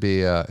 It should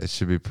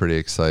be pretty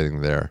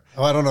exciting there.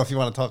 Oh, I don't know if you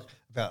want to talk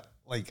about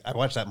I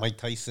watched that Mike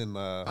Tyson.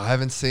 I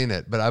haven't seen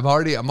it, but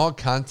I'm all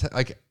content.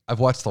 I've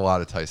watched a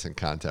lot of Tyson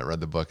content, read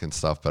the book and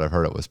stuff, but I've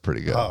heard it was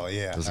pretty good. Oh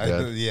yeah, it was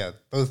good.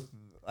 Both.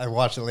 I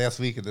watched it last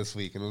week and this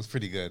week, and it was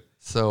pretty good.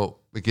 So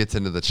it gets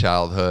into the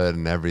childhood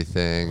and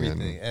everything.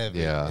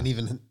 And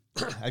even,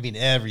 I mean,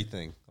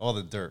 everything, all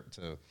the dirt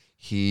too.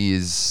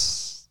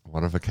 He's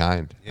one of a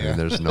kind. Yeah. I mean,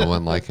 there's no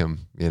one like him.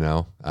 You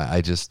know,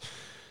 I just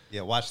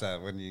watch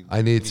that when you.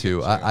 I need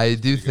to. I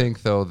do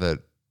think though that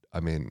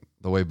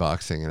the way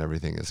boxing and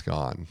everything is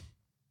gone.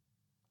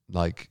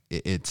 Like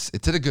it's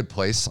in a good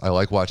place. I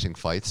like watching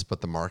fights,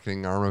 but the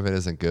marketing arm of it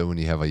isn't good when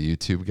you have a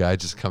YouTube guy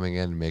just coming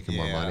in and making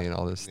more money and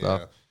all this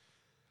stuff.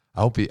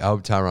 I hope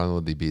Tyron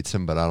Woodley beats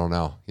him, but I don't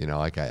know. You know,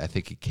 I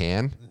think he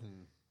can.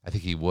 Mm-hmm. I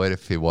think he would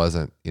if he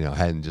wasn't,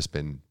 hadn't just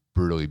been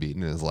brutally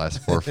beaten in his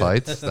last 4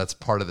 fights. That's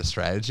part of the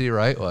strategy,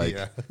 right? Like,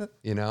 I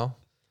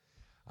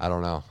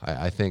don't know.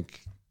 I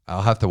think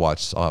I'll have to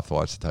watch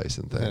the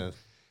Tyson thing.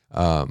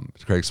 Yeah.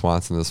 Craig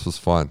Swanson, this was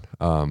fun.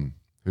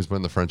 Who's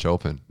winning the French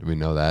Open? Do we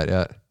know that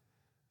yet?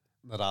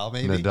 Nadal,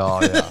 maybe?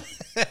 Nadal,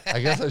 yeah. I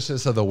guess I should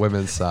have said the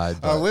women's side.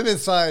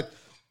 Women's side.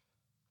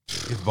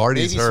 If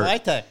Vardy's hurt.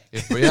 Swiatek.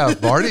 If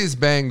Vardy's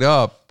banged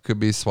up, could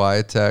be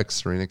Swiatek.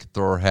 Serena could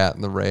throw her hat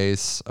in the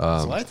race.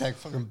 Swiatek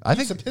fucking I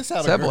think the piss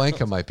out of her.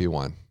 Sabalenka might be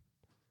one.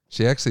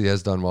 She actually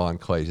has done well on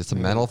clay. It's a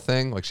mental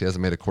thing. Like she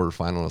hasn't made a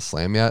quarterfinal in a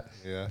slam yet.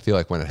 Yeah. I feel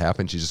like when it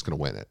happens, she's just going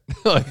to win it.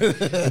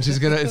 And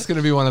it's going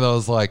to be one of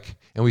those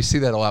and we see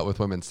that a lot with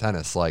women's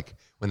tennis. Like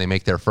when they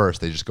make their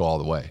first, they just go all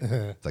the way.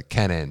 It's like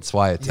Kenin,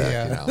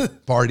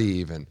 Swiatek, Vardy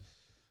even.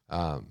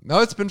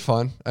 No, it's been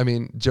fun. I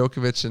mean,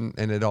 Djokovic and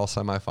Nadal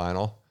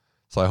semifinal.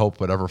 So I hope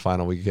whatever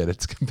final we get,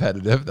 it's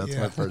competitive. That's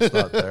my first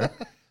thought there.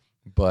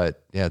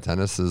 But yeah,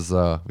 tennis is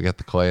we got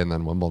the clay and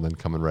then Wimbledon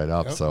coming right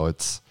up. Yep. So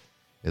it's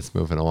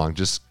moving along.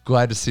 Just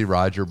glad to see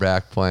Roger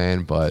back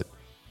playing, but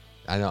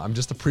I know I'm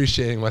just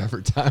appreciating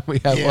whatever time we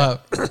have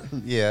left.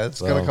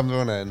 It's gonna come to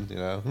an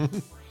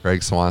end,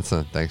 Craig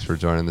Swanson, thanks for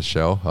joining the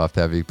show. I'll have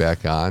to have you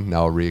back on.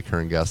 Now a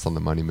recurring guest on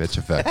the Money Mitch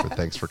Effect, but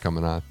thanks for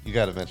coming on. You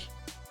got it, Mitch.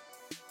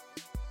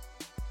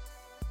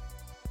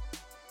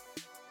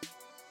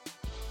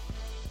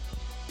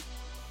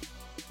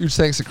 Huge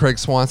thanks to Craig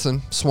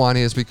Swanson,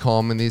 Swanee as we call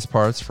him in these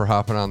parts, for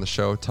hopping on the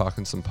show,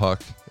 talking some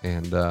puck,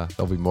 and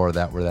there'll be more of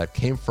that where that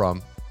came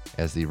from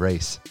as the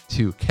race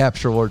to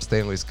capture Lord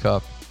Stanley's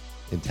Cup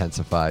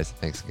intensifies.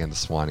 Thanks again to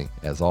Swanee,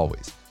 as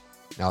always.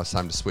 Now it's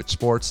time to switch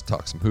sports,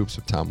 talk some hoops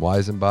with Tom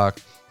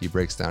Weisenbach. He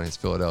breaks down his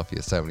Philadelphia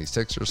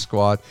 76ers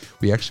squad.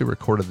 We actually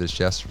recorded this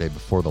yesterday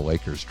before the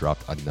Lakers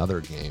dropped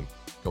another game,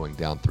 going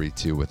down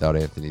 3-2 without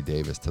Anthony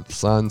Davis to the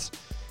Suns.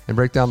 And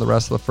break down the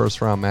rest of the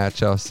first-round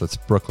matchups. That's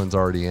Brooklyn's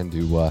already in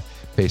to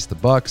face the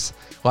Bucks.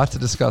 Lots to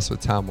discuss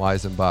with Tom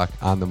Weisenbach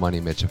on the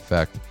Money Mitch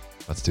Effect.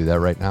 Let's do that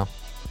right now.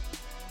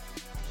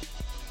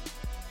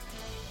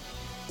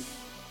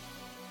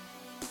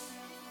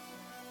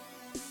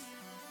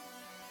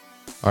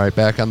 All right,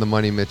 back on the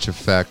Money Mitch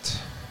Effect.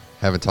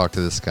 Haven't talked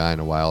to this guy in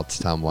a while. It's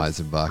Tom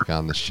Weisenbach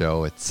on the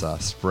show. It's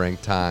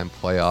springtime,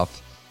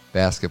 playoff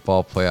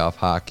basketball, playoff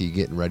hockey,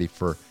 getting ready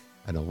for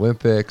an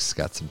Olympics,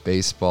 got some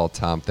baseball.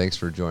 Tom, thanks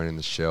for joining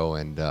the show,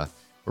 and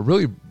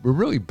we're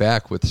really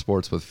back with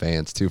sports with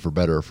fans too, for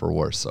better or for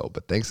worse. So,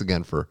 but thanks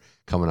again for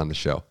coming on the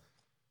show.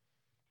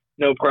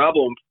 No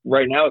problem.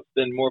 Right now, it's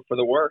been more for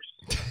the worse.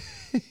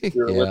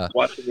 You're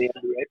watching the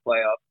NBA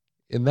playoffs.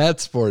 In that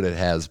sport, it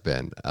has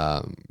been,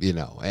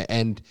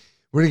 and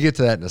we're gonna get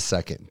to that in a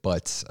second.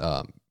 But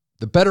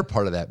the better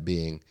part of that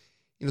being,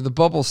 the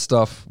bubble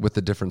stuff with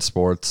the different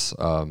sports,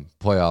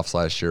 playoffs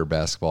last year,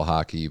 basketball,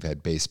 hockey. You've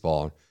had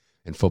baseball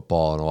and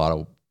football, and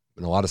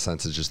in a lot of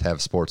senses, just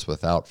have sports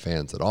without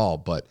fans at all.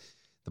 But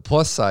the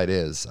plus side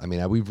is,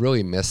 we've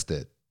really missed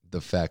it.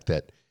 The fact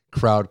that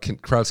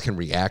crowds can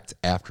react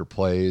after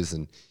plays,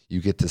 and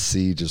you get to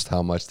see just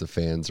how much the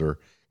fans are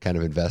kind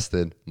of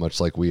invested, much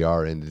like we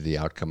are, into the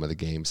outcome of the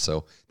game.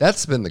 So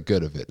that's been the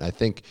good of it. And I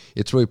think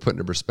it's really put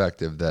into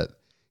perspective that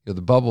the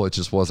bubble, it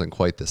just wasn't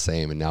quite the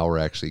same, and now we're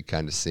actually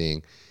kind of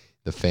seeing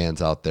the fans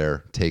out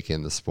there take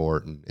in the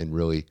sport and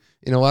really,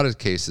 in a lot of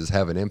cases,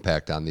 have an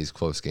impact on these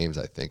close games,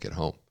 I think, at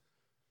home.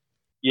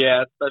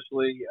 Yeah,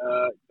 especially,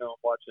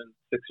 watching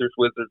Sixers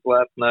Wizards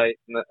last night,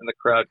 and the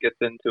crowd gets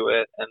into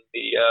it, and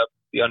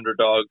the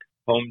underdog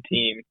home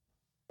team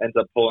ends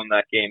up pulling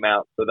that game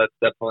out. So that's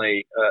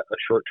definitely a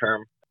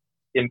short-term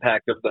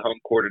impact of the home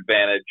court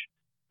advantage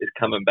is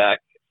coming back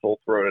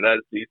full-throated as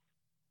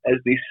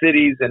these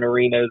cities and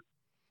arenas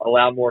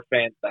allow more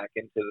fans back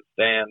into the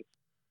stands.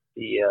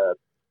 The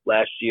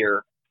last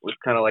year was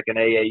kind of like an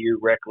AAU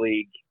rec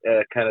league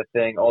kind of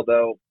thing,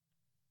 although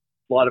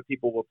a lot of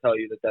people will tell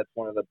you that that's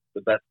one of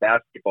the best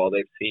basketball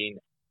they've seen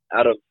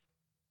out of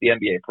the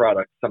NBA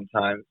product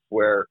sometimes,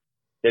 where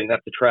they didn't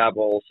have to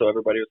travel, so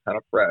everybody was kind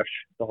of fresh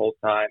the whole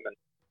time,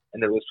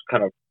 and it was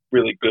kind of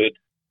really good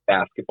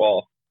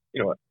basketball.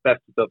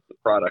 That's the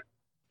product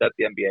that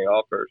the NBA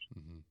offers.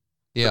 Mm-hmm.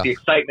 Yeah, but the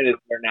excitement is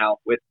there now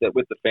with the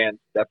fans,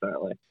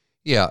 definitely.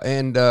 Yeah,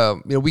 and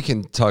we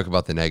can talk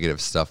about the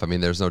negative stuff. I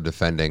mean, there's no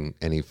defending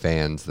any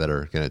fans that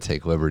are going to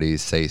take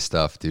liberties, say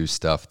stuff, do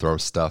stuff, throw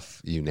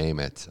stuff, you name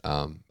it.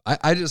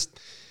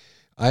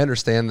 I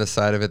understand the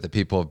side of it that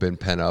people have been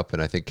pent up,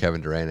 and I think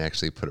Kevin Durant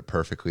actually put it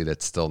perfectly.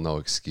 That's still no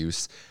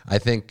excuse. I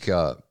think,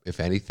 if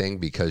anything,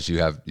 because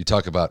you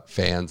talk about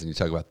fans and you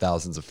talk about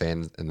thousands of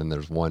fans, and then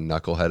there's one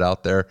knucklehead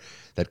out there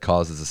that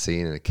causes a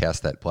scene and it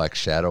casts that black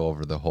shadow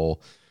over the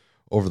whole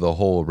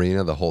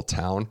arena, the whole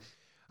town.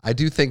 I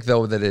do think,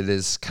 though, that it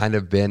has kind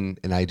of been,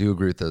 and I do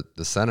agree with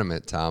the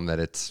sentiment, Tom, that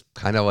it's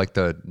kind of like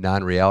the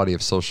non-reality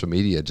of social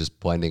media just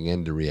blending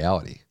into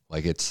reality.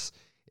 Like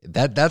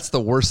that's the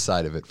worst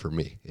side of it for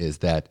me, is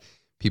that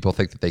people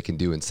think that they can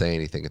do and say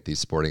anything at these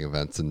sporting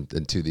events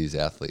and to these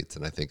athletes.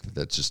 And I think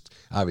that's just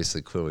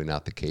obviously clearly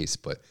not the case,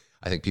 but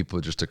I think people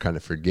just are kind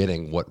of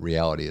forgetting what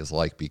reality is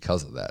like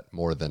because of that,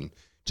 more than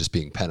just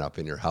being pent up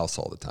in your house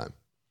all the time.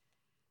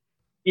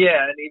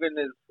 Yeah, and even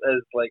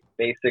as like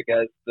basic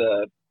as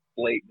the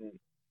blatant,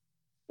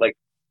 like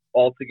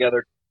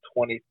altogether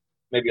 20,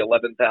 maybe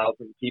 11,000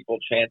 people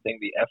chanting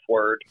the F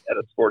word at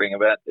a sporting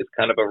event is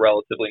kind of a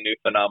relatively new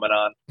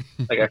phenomenon.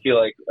 Like I feel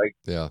like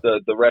yeah.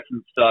 the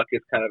refuge stuck is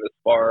kind of as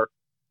far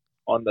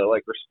on the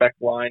like respect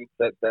line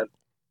that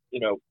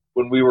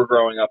when we were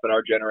growing up in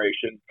our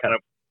generation kind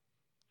of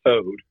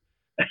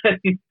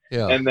code.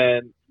 Yeah. And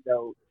then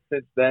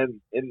since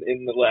then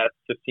in the last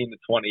 15 to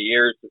 20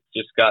 years it's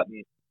just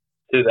gotten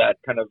to that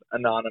kind of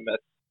anonymous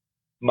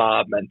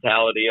mob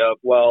mentality of,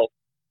 well,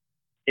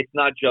 it's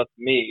not just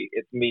me,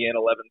 it's me and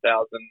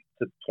 11,000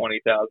 to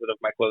 20,000 of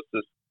my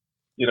closest,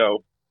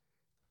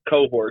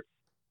 cohorts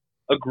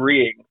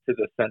agreeing to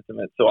this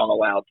sentiment, so I'm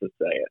allowed to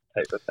say it,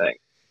 type of thing.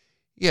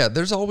 Yeah,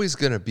 there's always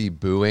going to be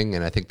booing,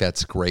 and I think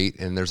that's great,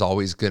 and there's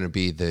always going to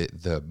be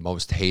the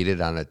most hated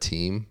on a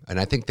team, and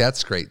I think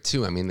that's great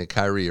too. I mean, the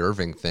Kyrie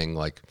Irving thing,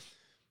 like,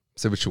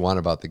 say what you want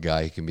about the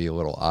guy, he can be a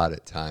little odd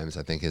at times.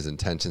 I think his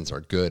intentions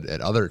are good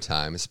at other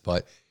times,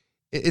 but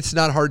it's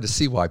not hard to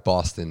see why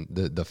Boston,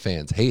 the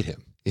fans hate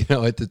him.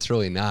 It's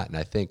really not. And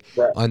I think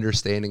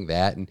understanding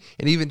that, and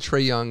even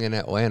Trae Young in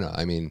Atlanta,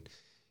 I mean,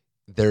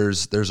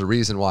 there's a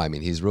reason why. I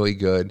mean, he's really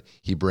good.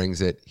 He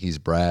brings it. He's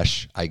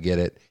brash. I get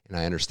it. And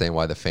I understand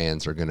why the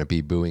fans are going to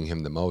be booing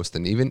him the most.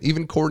 And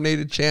even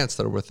coordinated chants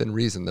that are within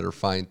reason that are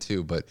fine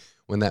too. But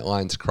when that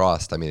line's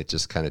crossed, I mean, it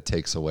just kind of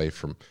takes away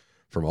from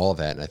all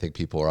that. And I think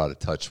people are out of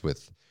touch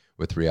with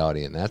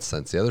reality in that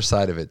sense. The other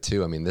side of it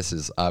too, I mean, this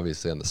is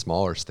obviously on the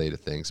smaller state of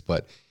things,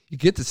 but you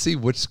get to see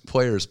which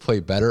players play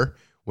better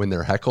when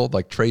they're heckled.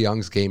 Like Trae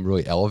Young's game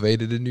really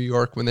elevated in New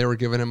York when they were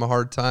giving him a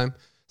hard time.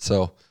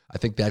 So I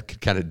think that could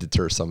kind of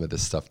deter some of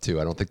this stuff too.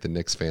 I don't think the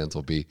Knicks fans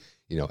will be,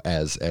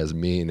 as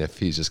mean if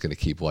he's just going to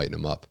keep lighting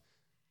them up.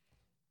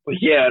 Well,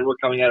 yeah, and we're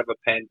coming out of a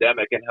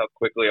pandemic, and how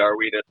quickly are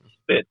we to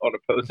spit on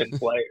opposing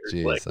players?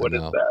 Jeez, like, what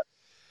is that?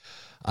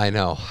 I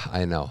know.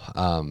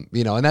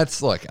 And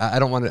that's, look, I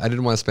didn't want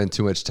to spend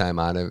too much time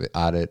on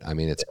it. I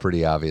mean, it's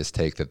pretty obvious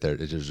take that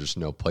there's just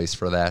no place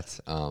for that.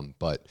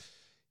 But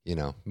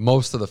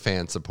most of the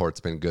fan support's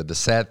been good. The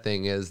sad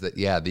thing is that,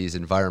 yeah, these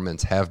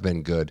environments have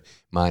been good,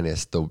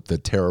 minus the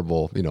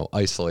terrible,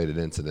 isolated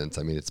incidents.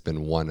 I mean, it's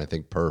been one, I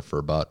think, for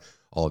about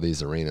all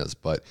these arenas,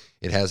 but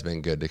it has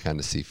been good to kind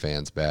of see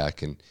fans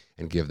back and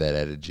give that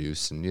added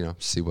juice and,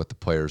 see what the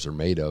players are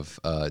made of.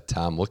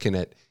 Tom, looking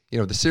at,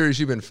 the series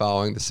you've been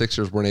following, the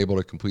Sixers weren't able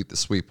to complete the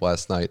sweep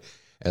last night.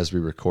 As we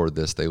record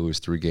this, they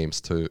lose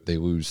they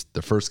lose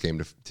the first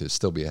game to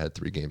still be ahead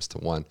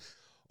 3-1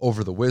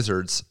 over the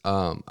Wizards.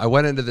 I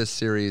went into this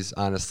series,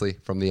 honestly,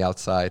 from the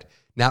outside,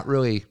 not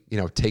really,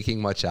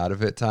 taking much out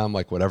of it, Tom.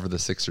 Like, whatever the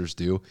Sixers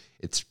do,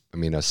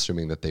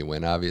 assuming that they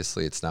win,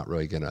 obviously, it's not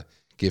really going to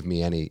give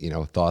me any,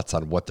 thoughts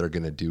on what they're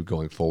going to do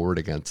going forward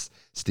against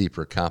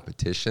steeper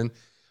competition.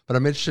 But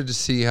I'm interested to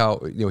see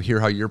hear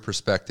how your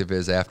perspective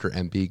is after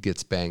Embiid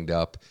gets banged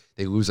up.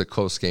 They lose a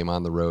close game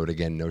on the road.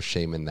 Again, no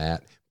shame in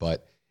that.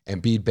 But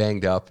Embiid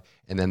banged up,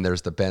 and then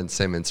there's the Ben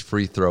Simmons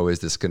free throw. Is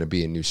this going to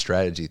be a new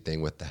strategy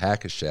thing with the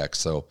Hack-a-Shack?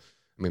 So,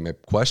 my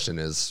question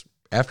is,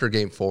 after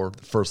Game 4,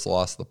 the first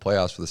loss of the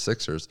playoffs for the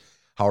Sixers,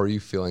 how are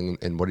you feeling,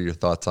 and what are your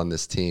thoughts on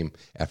this team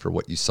after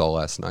what you saw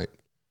last night?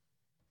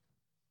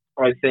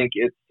 I think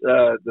it's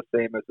the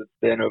same as it's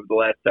been over the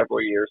last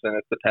several years, and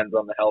it depends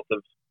on the health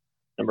of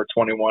number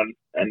 21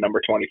 and number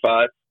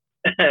 25.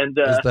 And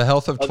is the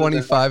health of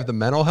 25 the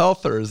mental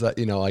health, or is that,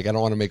 I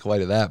don't want to make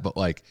light of that, but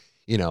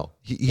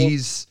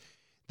he's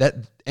that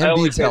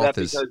Embiid's health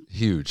is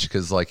huge,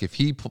 because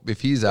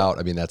if he's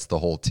out, that's the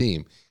whole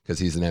team, because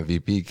he's an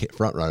MVP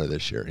front runner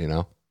this year.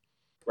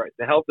 Right.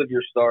 The health of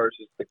your stars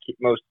is the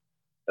most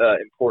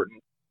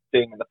important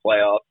thing in the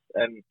playoffs,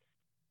 and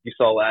you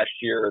saw last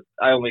year.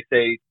 I only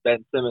say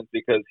Ben Simmons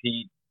because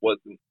he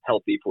wasn't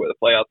healthy for the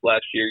playoffs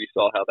last year. You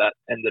saw how that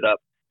ended up.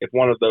 If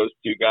one of those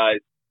two guys,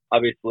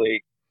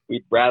 obviously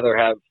we'd rather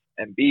have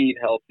Embiid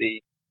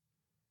healthy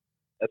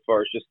as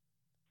far as just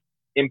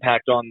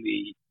impact on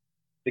the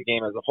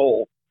game as a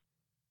whole.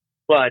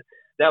 But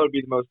that would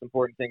be the most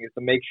important thing, is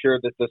to make sure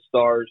that the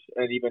stars,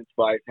 and even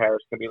Tobias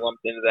Harris can be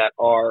lumped into that,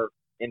 are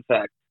in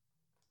fact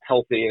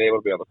healthy and able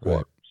to be on the floor.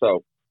 Right.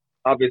 So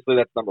obviously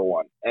that's number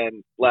one.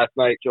 And last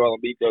night, Joel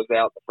Embiid goes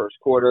out the first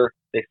quarter.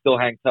 They still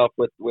hang tough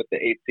with the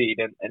 8 seed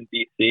and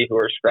BC, who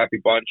are a scrappy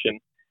bunch. And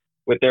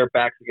with their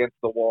backs against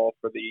the wall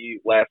for the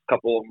last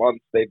couple of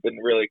months, they've been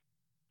really,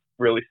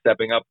 really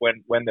stepping up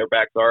when their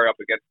backs are up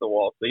against the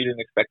wall. So you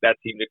didn't expect that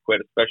team to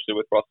quit, especially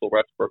with Russell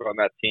Westbrook on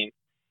that team.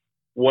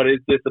 What is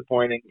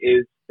disappointing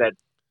is that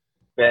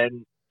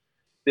Ben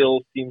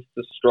still seems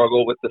to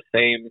struggle with the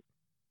same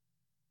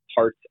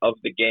parts of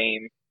the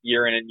game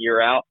year in and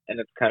year out, and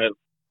it's kind of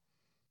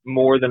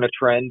more than a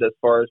trend as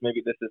far as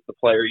maybe this is the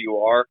player you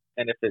are.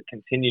 And if it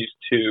continues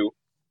to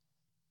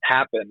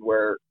happen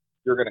where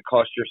you're going to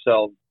cost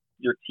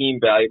your team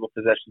valuable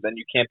possessions, then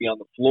you can't be on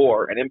the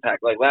floor and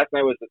impact. Like last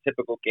night was a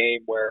typical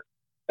game where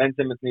Ben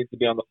Simmons needs to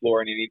be on the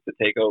floor and he needs to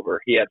take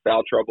over. He had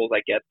foul troubles.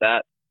 I get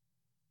that.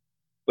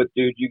 But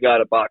dude, you got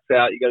to box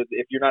out.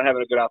 If you're not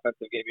having a good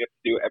offensive game, you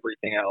have to do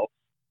everything else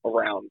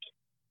around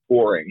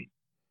scoring.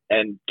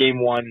 And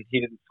game one,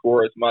 he didn't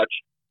score as much,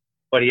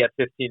 but he had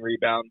 15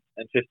 rebounds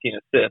and 15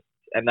 assists,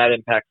 and that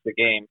impacts the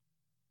game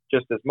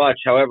just as much.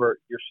 However,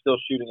 you're still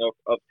shooting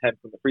of 10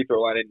 from the free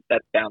throw line, and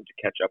that's bound to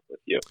catch up with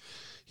you.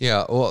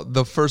 Yeah, well,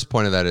 the first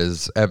point of that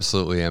is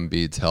absolutely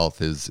Embiid's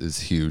health is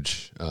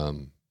huge.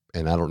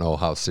 And I don't know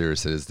how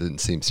serious it is. It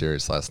didn't seem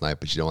serious last night,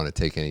 but you don't want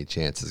to take any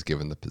chances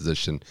given the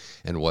position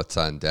and what's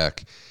on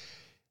deck.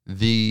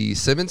 The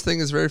Simmons thing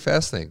is very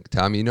fascinating.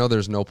 Tom,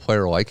 there's no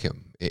player like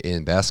him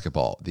in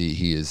basketball.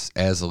 He is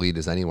as elite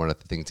as anyone at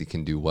the things he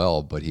can do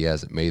well, but he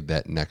hasn't made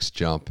that next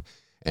jump.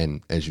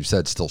 And as you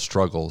said, still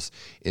struggles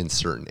in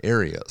certain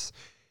areas.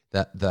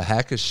 That the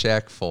hack a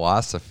Shaq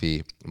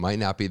philosophy might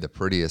not be the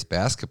prettiest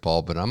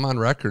basketball, but I'm on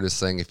record as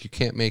saying if you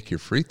can't make your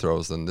free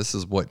throws, then this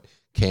is what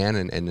can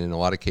and in a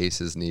lot of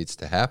cases needs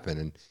to happen.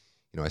 And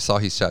I saw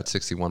he shot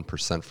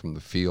 61% from the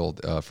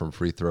field from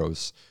free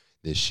throws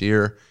this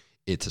year.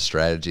 It's a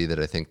strategy that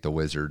I think the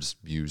Wizards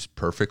used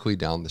perfectly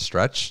down the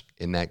stretch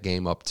in that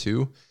game up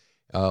 2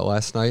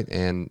 last night.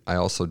 And I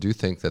also do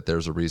think that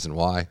there's a reason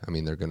why. I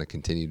mean, they're going to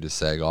continue to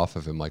sag off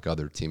of him like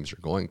other teams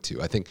are going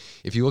to. I think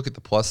if you look at the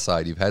plus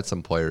side, you've had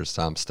some players,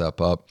 Tom, step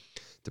up.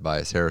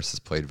 Tobias Harris has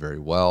played very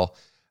well.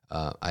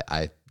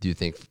 I do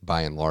think,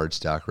 by and large,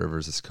 Doc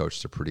Rivers has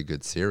coached a pretty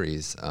good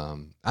series.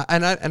 And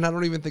I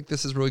don't even think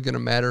this is really going to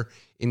matter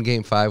in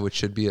Game 5, which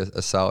should be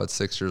a solid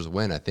Sixers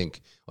win. I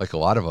think, like a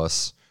lot of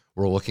us,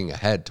 we're looking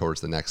ahead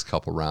towards the next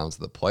couple rounds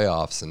of the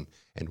playoffs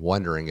and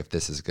wondering if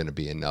this is going to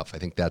be enough. I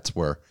think that's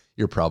where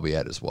you're probably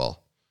at as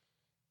well.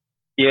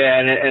 Yeah,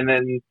 and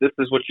then this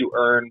is what you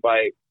earn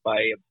by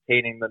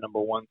obtaining the number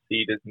 1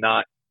 seed, is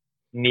not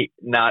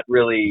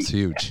really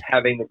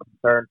having the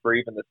concern for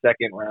even the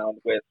second round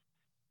with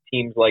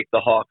teams like the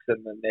Hawks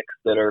and the Knicks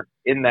that are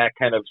in that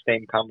kind of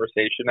same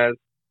conversation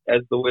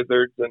as the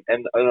Wizards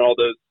and all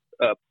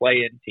those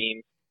play-in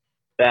teams.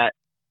 That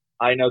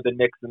I know the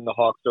Knicks and the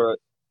Hawks are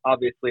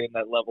obviously in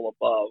that level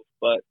above,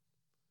 but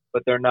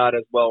they're not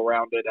as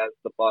well-rounded as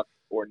the Bucks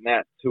or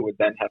Nets, who would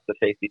then have to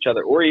face each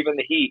other, or even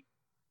the Heat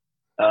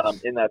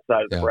in that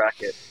side of the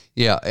bracket.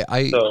 Yeah,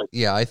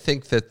 I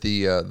think that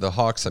the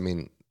Hawks, I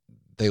mean,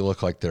 they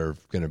look like they're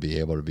going to be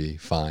able to be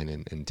fine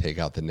and take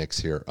out the Knicks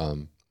here.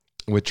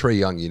 With Trae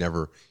Young,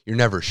 you're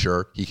never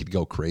sure. He could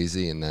go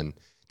crazy, and then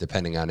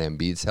depending on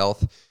Embiid's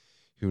health,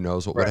 who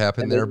knows what would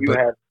happen there.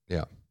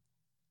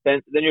 Then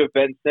you have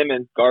Ben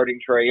Simmons guarding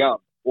Trae Young,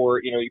 or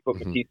you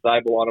put Matisse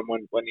Thybulle on him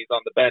when he's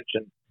on the bench,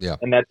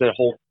 and that's a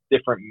whole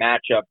different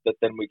matchup that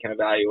then we can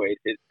evaluate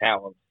his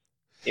talents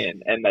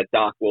in, and that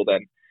Doc will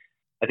then.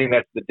 I think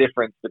that's the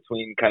difference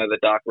between kind of the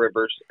Doc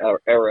Rivers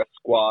era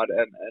squad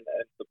and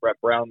the Brett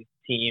Brown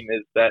team,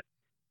 is that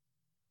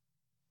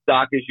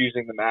Doc is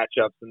using the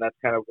matchups, and that's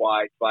kind of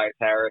why Tobias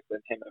Harris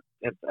and him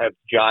have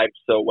jived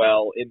so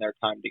well in their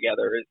time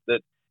together, is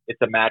that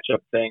it's a matchup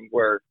thing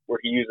where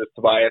he uses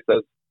Tobias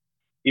as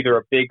either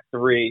a big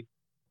 3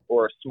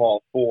 or a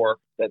small 4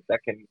 that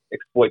can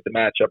exploit the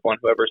matchup on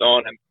whoever's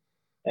on him.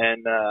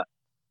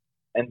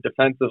 And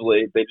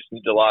defensively, they just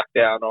need to lock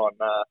down on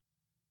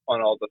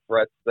all the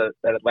threats that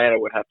Atlanta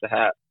would have,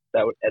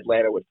 that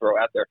Atlanta would throw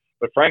out there.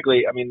 But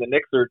frankly, I mean, the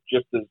Knicks are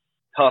just as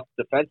tough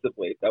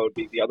defensively. That would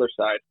be the other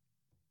side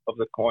of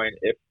the coin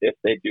if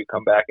they do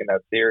come back in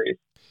that series.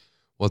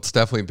 Well, it's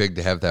definitely big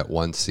to have that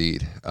 1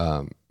 seed.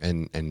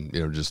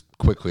 And just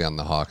quickly on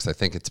the Hawks, I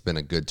think it's been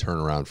a good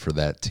turnaround for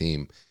that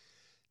team.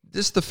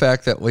 Just the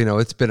fact that,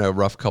 it's been a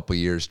rough couple of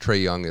years.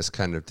 Trae Young has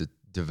kind of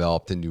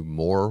developed into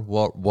more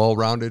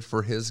well-rounded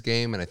for his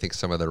game, and I think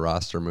some of the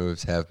roster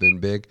moves have been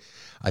big.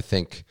 I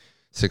think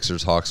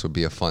Sixers-Hawks would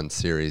be a fun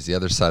series. The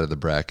other side of the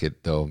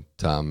bracket, though,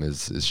 Tom,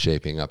 is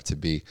shaping up to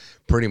be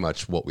pretty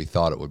much what we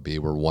thought it would be.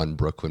 We're one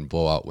Brooklyn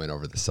blowout win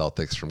over the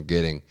Celtics from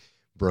getting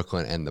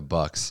Brooklyn and the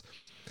Bucks.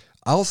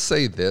 I'll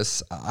say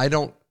this. I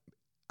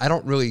I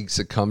don't really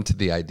succumb to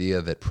the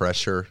idea that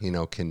pressure,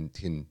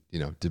 can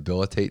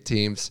debilitate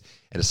teams.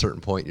 At a certain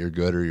point, you're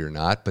good or you're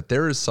not. But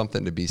there is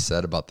something to be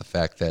said about the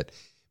fact that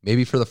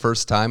maybe for the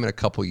first time in a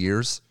couple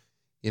years,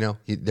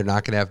 they're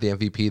not going to have the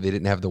MVP. They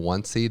didn't have the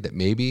 1 seed. That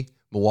maybe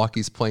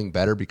Milwaukee's playing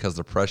better because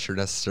the pressure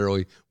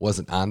necessarily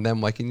wasn't on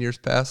them like in years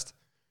past.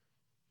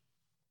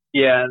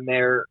 Yeah, and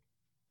they're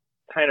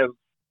kind of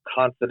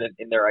confident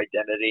in their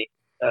identity.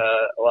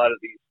 A lot of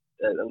these,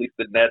 at least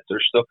the Nets, are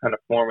still kind of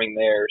forming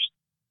theirs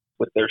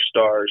with their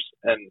stars,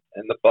 and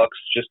the Bucks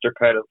just are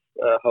kind of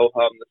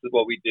ho-hum. This is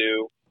what we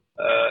do.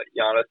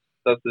 Giannis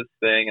does his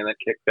thing and then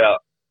kicks out.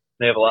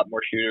 They have a lot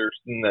more shooters,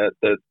 and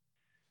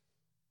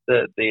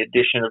the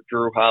addition of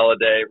Drew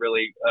Holiday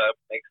really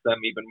makes them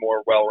even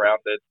more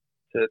well-rounded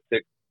to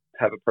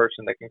have a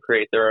person that can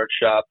create their own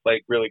shot,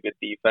 play really good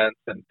defense,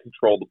 and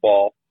control the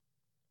ball.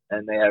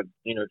 And they have,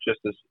 just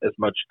as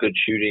much good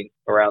shooting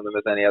around them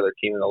as any other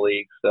team in the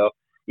league. So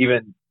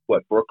even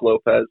Brooke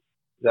Lopez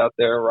is out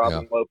there,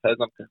 Robin Lopez.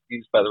 I'm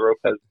confused by the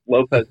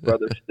Lopez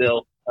brothers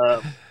still.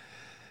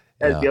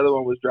 As the other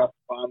one was dropping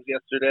bombs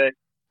yesterday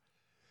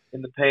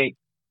in the paint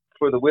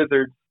for the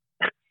Wizards.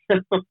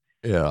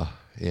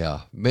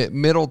 Yeah.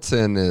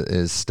 Middleton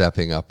is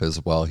stepping up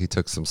as well. He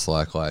took some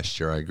slack last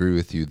year. I agree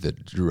with you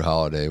that Drew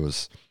Holiday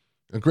was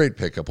a great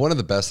pickup, one of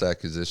the best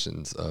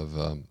acquisitions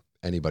of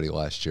anybody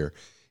last year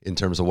in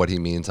terms of what he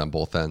means on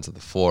both ends of the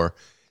floor.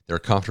 They're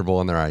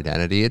comfortable in their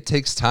identity. It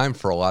takes time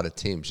for a lot of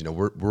teams.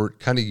 We're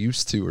kind of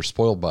used to or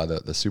spoiled by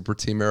the super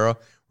team era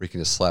where you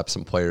can just slap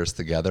some players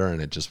together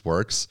and it just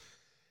works.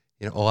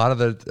 A lot of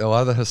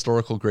the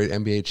historical great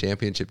NBA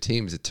championship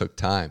teams, it took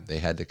time. They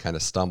had to kind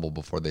of stumble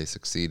before they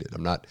succeeded.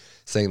 I'm not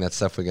saying that's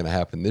definitely going to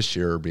happen this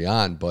year or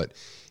beyond, but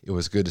it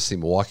was good to see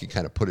Milwaukee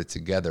kind of put it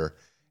together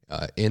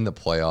in the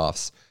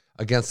playoffs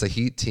against a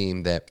Heat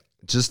team that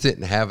just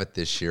didn't have it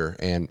this year.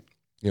 And,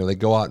 they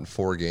go out in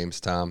 4 games,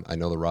 Tom. I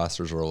know the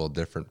rosters are a little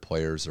different.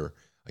 Players are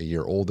a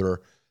year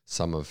older.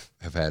 Some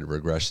have had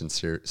regression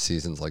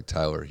seasons like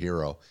Tyler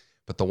Hero.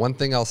 But the one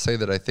thing I'll say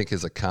that I think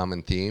is a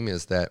common theme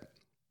is that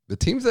the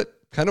teams that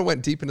kind of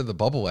went deep into the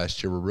bubble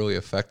last year were really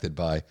affected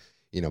by,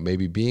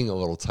 maybe being a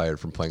little tired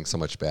from playing so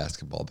much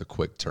basketball, the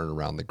quick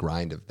turnaround, the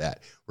grind of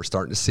that. We're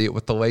starting to see it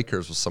with the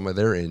Lakers with some of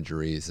their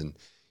injuries. And,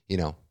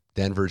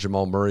 Denver,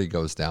 Jamal Murray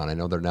goes down. I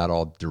know they're not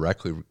all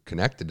directly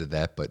connected to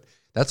that, but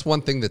that's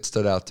one thing that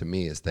stood out to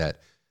me is that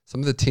some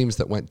of the teams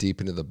that went deep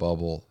into the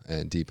bubble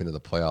and deep into the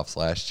playoffs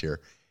last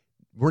year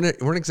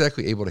weren't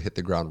exactly able to hit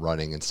the ground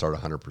running and start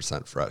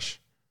 100%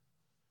 fresh.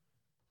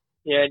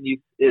 Yeah, and you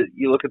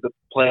look at the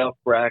playoff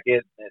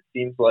bracket, and it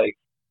seems like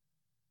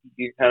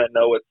you kind of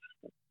know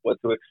what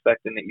to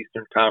expect in the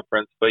Eastern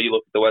Conference, but you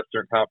look at the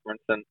Western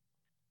Conference, and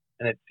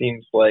it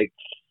seems like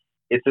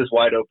it's as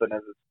wide open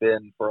as it's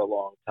been for a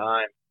long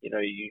time.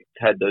 You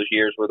had those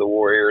years where the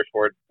Warriors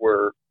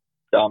were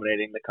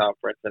dominating the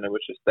conference, and it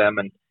was just them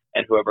and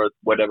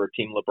whatever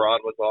team LeBron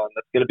was on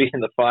that's going to be in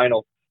the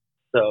final.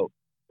 So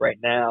right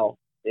now,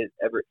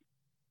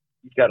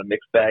 you've got a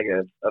mixed bag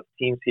of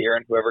teams here,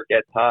 and whoever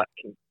gets hot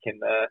can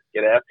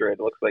get after it.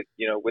 It looks like,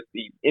 with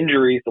the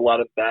injuries, a lot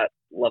of that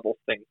levels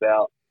things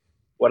out.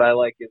 What I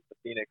like is the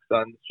Phoenix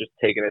Suns just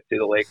taking it to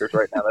the Lakers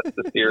right now. That's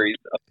the series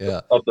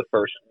of the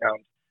first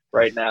round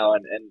right now.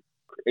 And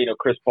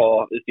Chris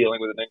Paul is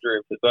dealing with an injury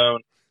of his own,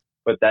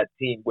 but that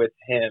team with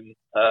him,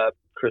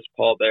 Chris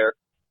Paul there,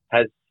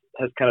 has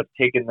kind of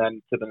taken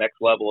them to the next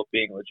level of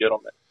being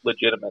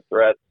legitimate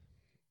threats.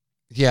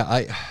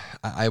 Yeah,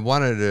 I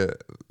wanted to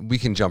 – we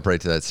can jump right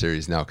to that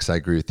series now because I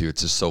agree with you.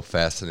 It's just so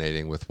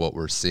fascinating with what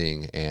we're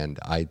seeing, and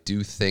I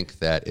do think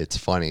that it's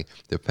funny.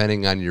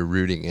 Depending on your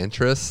rooting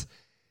interests,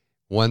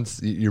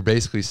 once you're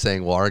basically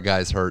saying, well, our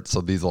guy's hurt,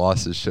 so these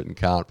losses shouldn't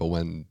count, but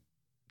when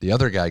the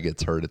other guy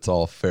gets hurt, it's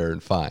all fair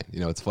and fine.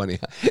 It's funny.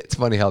 It's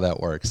funny how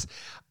that works.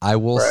 I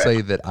will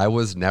say that I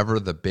was never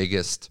the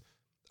biggest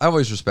 – I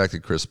always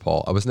respected Chris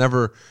Paul. I was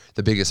never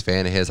the biggest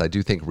fan of his. I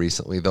do think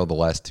recently, though, the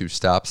last 2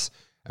 stops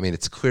 – I mean,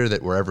 it's clear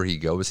that wherever he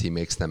goes, he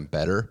makes them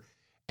better.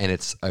 And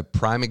it's a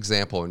prime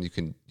example, and you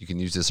can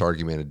use this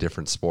argument in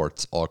different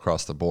sports all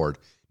across the board.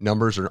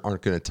 Numbers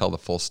aren't going to tell the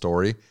full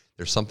story.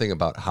 There's something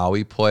about how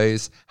he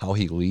plays, how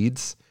he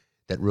leads,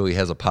 that really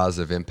has a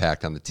positive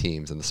impact on the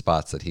teams and the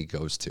spots that he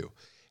goes to.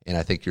 And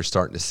I think you're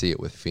starting to see it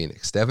with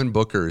Phoenix. Devin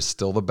Booker is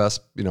still the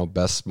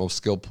best, most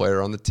skilled player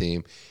on the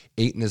team.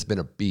 Ayton has been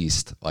a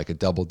beast, like a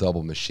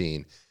double-double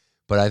machine.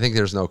 But I think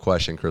there's no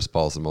question Chris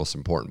Paul is the most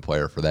important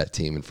player for that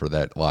team and for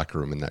that locker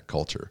room and that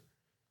culture.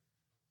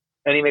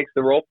 And he makes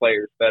the role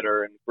players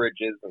better, and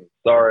Bridges and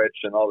Saric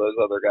and all those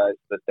other guys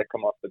that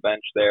come off the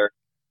bench there.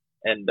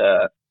 And,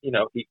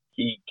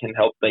 he can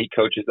help. He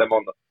coaches them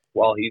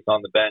while he's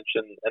on the bench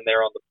and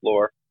they're on the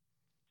floor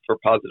for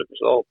positive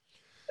results.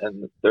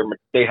 And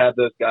they have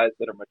those guys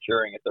that are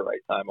maturing at the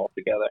right time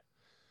altogether.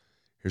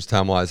 Here's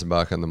Tom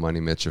Weisenbach on the Money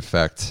Mitch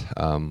Effect.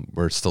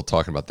 We're still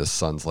talking about this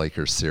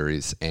Suns-Lakers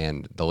series,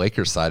 and the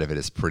Lakers side of it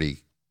is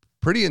pretty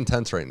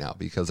intense right now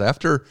because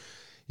after,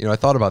 I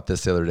thought about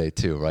this the other day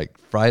too. Like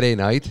Friday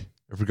night,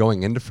 if we're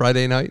going into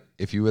Friday night,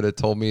 if you would have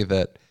told me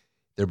that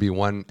there'd be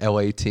one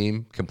LA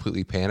team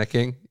completely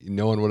panicking.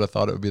 No one would have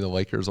thought it would be the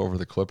Lakers over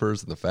the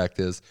Clippers. And the fact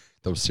is,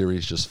 those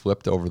series just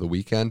flipped over the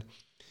weekend.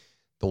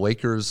 The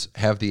Lakers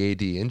have the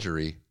AD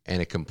injury,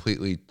 and it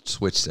completely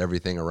switched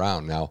everything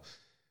around. Now,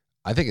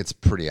 I think it's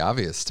pretty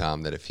obvious,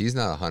 Tom, that if he's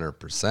not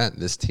 100%,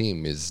 this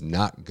team is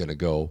not going to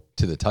go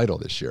to the title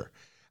this year.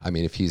 I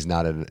mean, if he's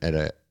not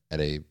at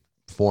a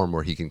form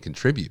where he can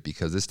contribute,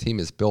 because this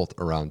team is built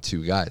around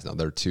two guys. Now,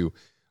 they're two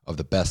of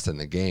the best in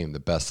the game, the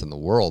best in the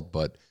world,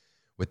 but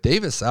with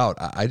Davis out,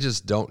 I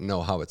just don't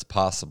know how it's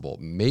possible.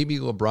 Maybe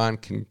LeBron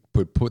can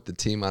put the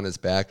team on his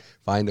back,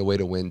 find a way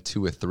to win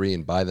 2 or 3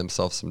 and buy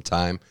themselves some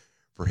time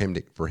for him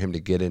to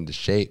get into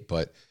shape,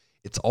 but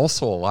it's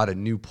also a lot of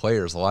new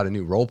players, a lot of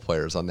new role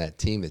players on that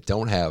team that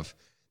don't have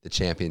the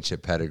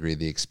championship pedigree,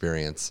 the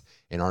experience,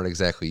 and aren't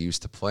exactly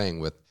used to playing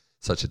with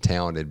such a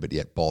talented but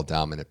yet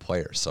ball-dominant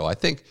player. So I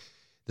think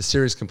the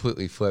series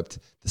completely flipped.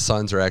 The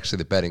Suns are actually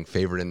the betting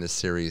favorite in this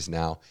series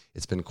now.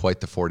 It's been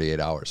quite the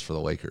 48 hours for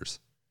the Lakers.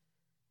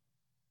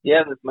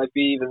 Yeah, this might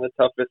be even the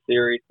toughest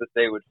series that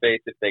they would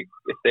face if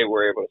they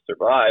were able to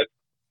survive.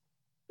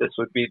 This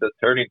would be the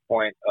turning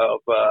point of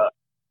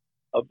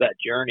that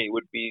journey.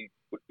 Would be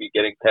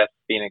getting past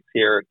Phoenix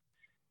here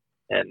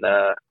and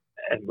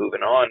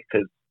moving on,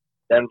 because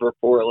Denver,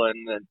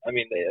 Portland, and I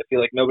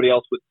feel like nobody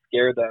else would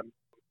scare them.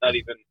 Not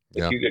even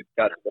if you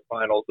got to the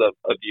finals of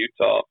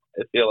Utah.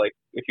 I feel like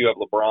if you have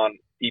LeBron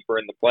deeper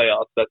in the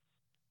playoffs,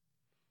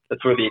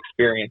 that's where the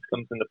experience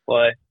comes into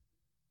play.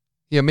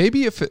 Yeah,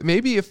 maybe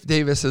if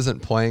Davis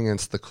isn't playing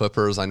against the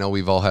Clippers, I know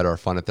we've all had our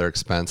fun at their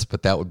expense,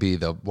 but that would be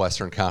the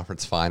Western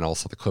Conference Finals,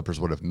 so the Clippers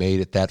would have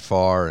made it that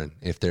far. And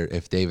if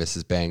Davis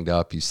is banged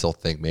up, you still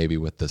think maybe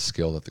with the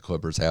skill that the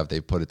Clippers have, they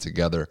put it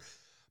together.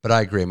 But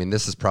I agree. I mean,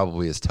 this is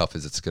probably as tough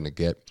as it's going to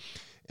get.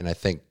 And I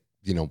think,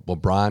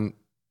 LeBron,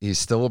 he's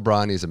still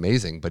LeBron. He's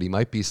amazing, but he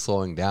might be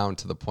slowing down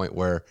to the point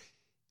where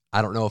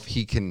I don't know if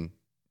he can,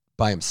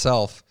 by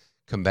himself,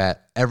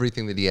 combat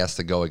everything that he has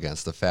to go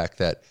against. The fact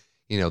that,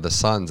 the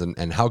Suns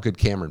and how good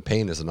Cameron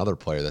Payne is another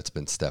player that's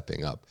been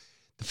stepping up.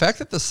 The fact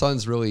that the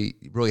Suns really,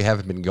 really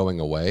haven't been going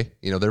away.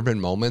 There have been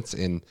moments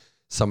in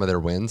some of their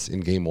wins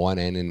in Game 1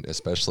 and in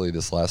especially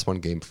this last one,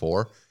 Game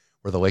 4,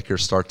 where the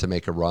Lakers start to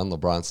make a run.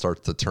 LeBron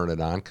starts to turn it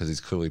on because he's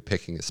clearly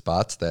picking his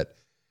spots that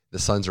the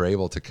Suns are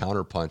able to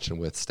counterpunch and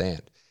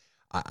withstand.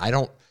 I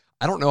don't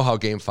know how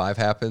Game 5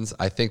 happens.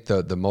 I think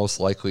the most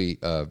likely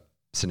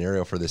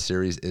scenario for this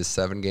series is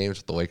 7 games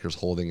with the Lakers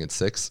holding in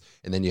 6,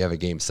 and then you have a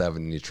Game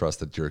 7 and you trust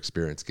that your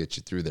experience gets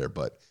you through there.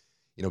 But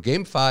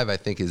Game 5 I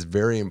think is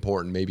very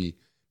important.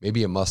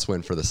 Maybe a must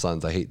win for the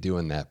Suns. I hate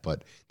doing that,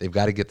 but they've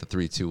got to get the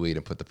 3-2 lead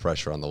and put the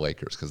pressure on the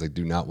Lakers because they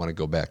do not want to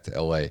go back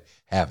to LA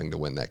having to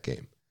win that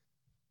game.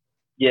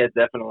 Yeah,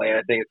 definitely.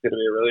 I think it's going to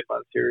be a really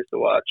fun series to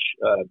watch.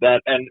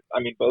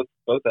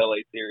 Both LA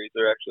series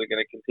are actually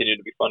going to continue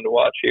to be fun to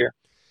watch here.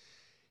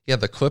 Yeah,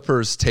 the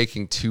Clippers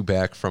taking 2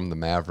 back from the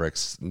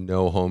Mavericks.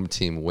 No home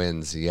team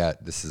wins yet.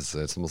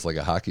 It's almost like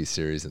a hockey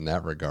series in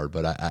that regard.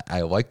 But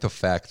I like the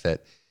fact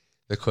that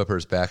the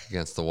Clippers back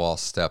against the wall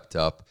stepped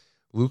up.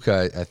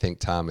 Luka, I think,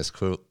 Tom, is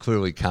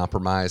clearly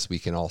compromised. We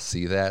can all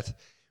see that.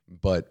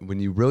 But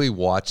when you really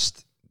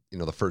watched,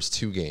 the first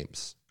 2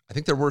 games, I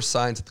think there were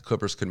signs that the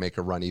Clippers could make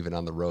a run even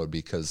on the road,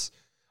 because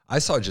I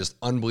saw just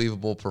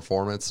unbelievable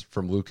performance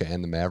from Luka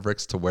and the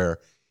Mavericks to where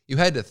you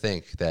had to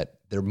think that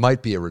there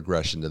might be a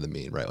regression to the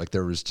mean, right? Like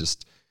there was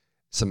just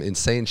some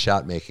insane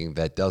shot making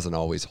that doesn't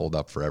always hold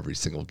up for every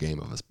single game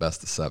of his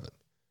best of 7.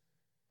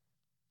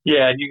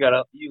 Yeah, and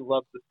you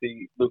love to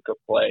see Luka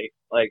play.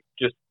 Like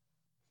just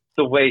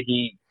the way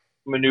he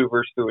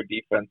maneuvers through a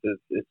defense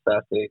is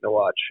fascinating to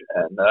watch.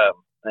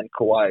 And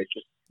Kawhi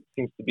just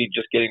seems to be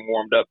just getting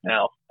warmed up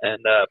now. And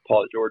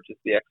Paul George is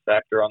the X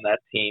factor on that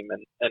team.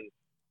 And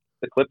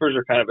the Clippers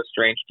are kind of a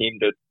strange team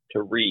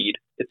to read.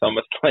 It's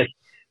almost like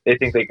they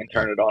think they can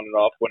turn it on and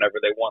off whenever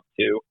they want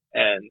to.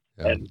 And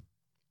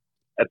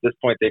at this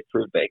point, they've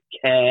proved they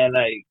can,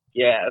 I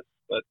guess.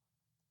 But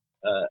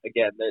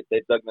again,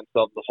 they dug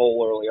themselves a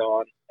hole early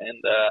on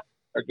and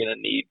are going to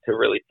need to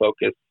really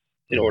focus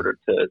in order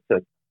to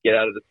get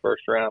out of this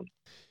first round.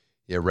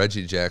 Yeah,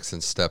 Reggie Jackson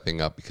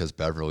stepping up because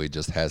Beverly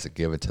just hasn't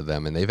given it to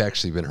them. And they've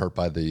actually been hurt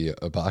by the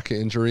Ibaka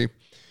injury,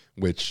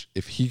 which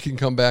if he can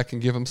come back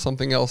and give him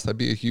something else, that'd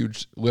be a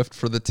huge lift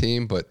for the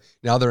team. But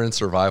now they're in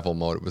survival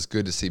mode. It was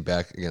good to see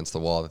back against the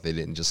wall that they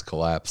didn't just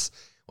collapse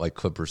like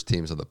Clippers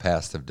teams of the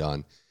past have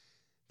done.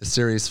 The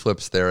series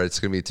flips there. It's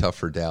going to be tough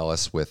for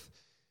Dallas with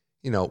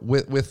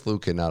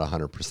Luka not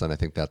 100%. I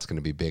think that's going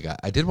to be big.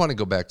 I did want to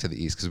go back to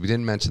the East because we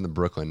didn't mention the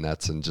Brooklyn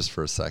Nets, and just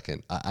for a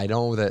second, I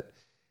know that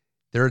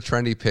they're a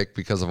trendy pick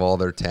because of all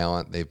their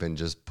talent. They've been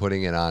just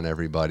putting it on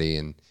everybody,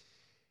 and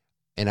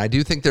I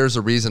do think there's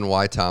a reason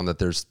why, Tom, that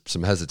there's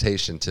some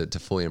hesitation to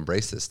fully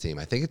embrace this team.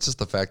 I think it's just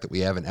the fact that we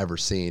haven't ever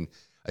seen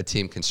a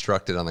team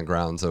constructed on the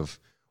grounds of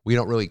we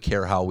don't really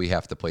care how we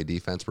have to play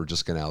defense. We're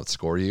just going to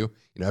outscore you.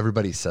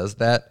 Everybody says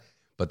that,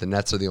 but the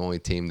Nets are the only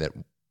team that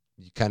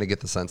you kind of get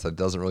the sense that it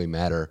doesn't really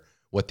matter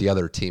what the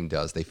other team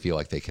does. They feel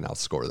like they can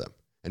outscore them.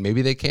 And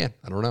maybe they can.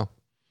 I don't know.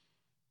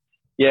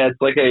 Yeah,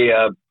 it's like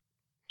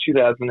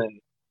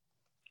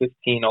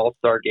 2015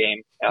 All-Star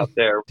game out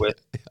there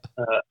with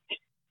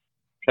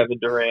Kevin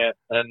Durant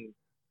and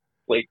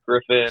Blake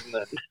Griffin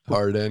and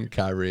Harden,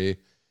 Kyrie,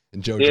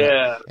 and Joe.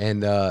 Yeah.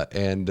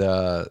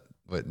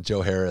 But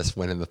Joe Harris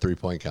winning the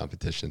 3-point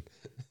competition.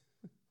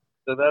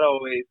 So that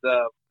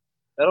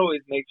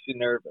always makes you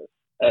nervous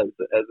as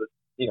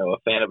a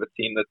fan of a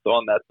team that's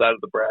on that side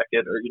of the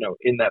bracket or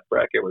in that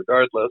bracket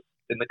regardless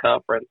in the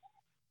conference.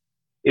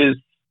 Is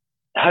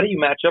how do you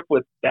match up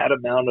with that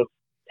amount of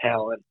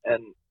talent?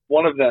 And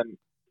one of them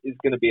is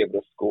going to be able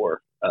to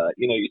score.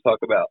 You talk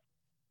about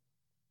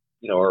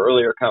our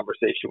earlier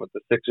conversation with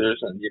the Sixers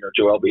and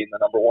Joel being the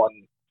number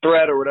one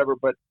threat or whatever,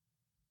 but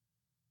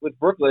with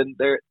Brooklyn,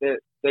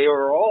 they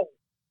are all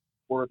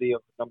worthy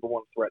of number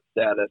one threat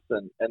status,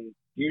 and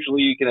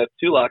usually you can have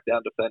two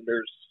lockdown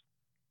defenders.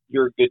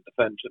 You're a good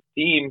defensive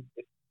team.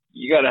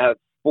 You got to have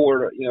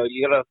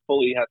you got to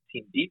fully have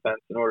team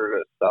defense in order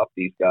to stop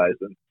these guys,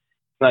 and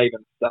it's not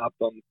even stop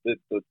them. The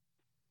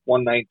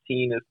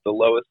 119 is the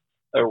lowest,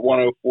 or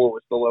 104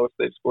 was the lowest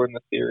they've scored in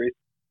the series,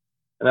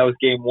 and that was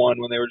game one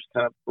when they were just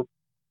kind of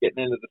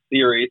getting into the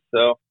series.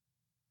 So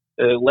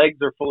the legs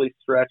are fully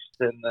stretched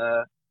and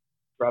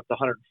dropped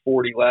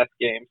 140 last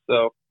game.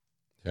 So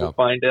we'll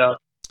find out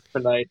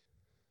tonight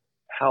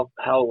how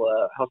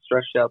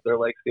stretched out their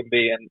legs can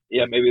be, and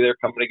maybe they're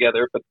coming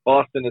together. But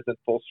Boston is in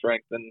full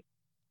strength, and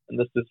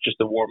this is just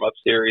a warm up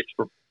series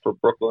for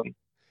Brooklyn.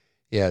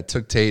 Yeah, it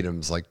took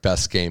Tatum's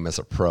best game as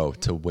a pro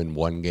to win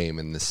one game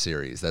in this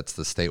series. That's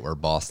the state where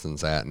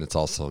Boston's at, and it's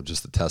also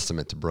just a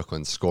testament to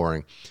Brooklyn's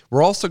scoring.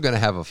 We're also going to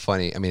have it's not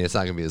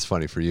going to be as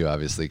funny for you,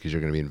 obviously, because you're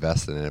going to be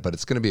invested in it, but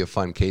it's going to be a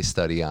fun case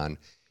study on,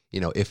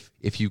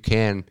 if you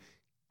can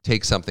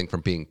take something from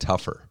being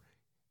tougher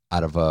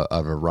out of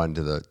a run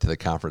to the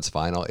conference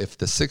final. If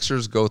the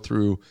Sixers go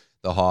through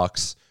the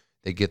Hawks,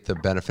 they get the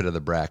benefit of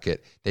the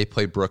bracket. They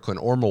play Brooklyn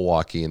or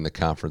Milwaukee in the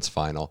conference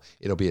final.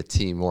 It'll be a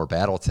team more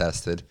battle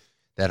tested.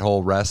 That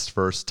whole rest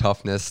versus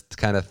toughness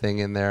kind of thing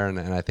in there, and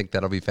I think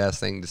that'll be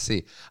fascinating to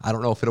see. I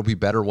don't know if it'll be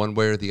better one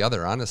way or the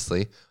other,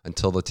 honestly,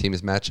 until the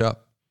teams match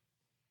up.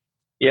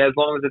 Yeah, as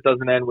long as it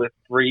doesn't end with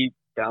 3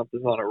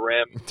 bounces on a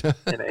rim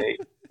in a.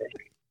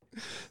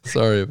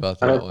 Sorry about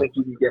that. I don't think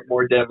you can get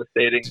more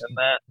devastating than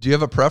that. Do you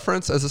have a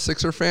preference as a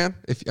Sixer fan?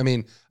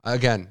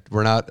 Again,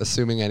 we're not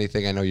assuming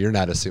anything. I know you're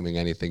not assuming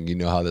anything. You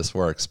know how this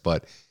works,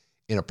 but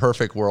in a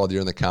perfect world,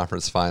 you're in the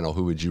conference final.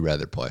 Who would you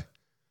rather play?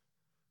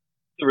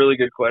 A really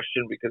good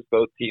question because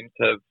both teams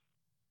have.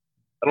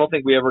 I don't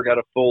think we ever got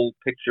a full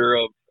picture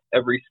of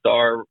every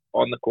star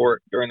on the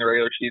court during the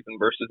regular season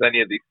versus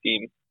any of these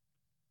teams,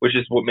 which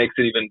is what makes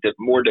it even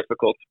more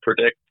difficult to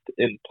predict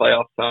in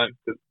playoff time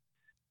because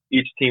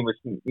each team was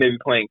maybe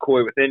playing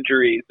coy with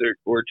injuries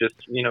or just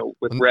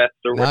with rest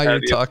or what have you. Now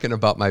you're talking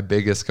about my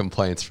biggest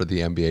complaints for the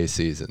NBA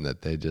season,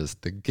 that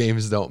the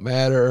games don't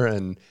matter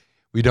and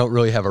we don't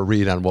really have a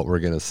read on what we're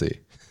going to see.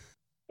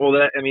 Well,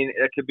 that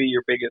could be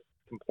your biggest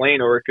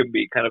complaint, or it could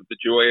be kind of the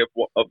joy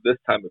of this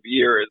time of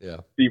year is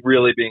be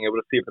really being able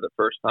to see it for the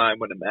first time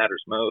when it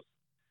matters most,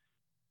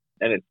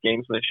 and it's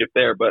gamesmanship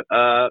there. But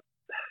I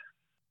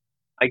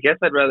guess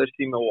I'd rather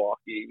see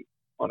Milwaukee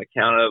on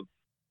account of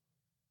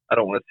I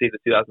don't want to see the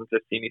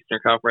 2015 Eastern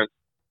Conference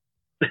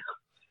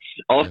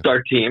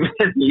All-Star team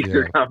in the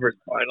Eastern Conference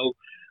Finals.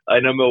 I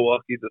know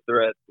Milwaukee's a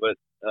threat, but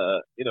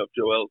if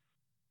Joel's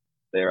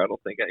there, I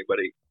don't think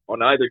anybody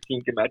on either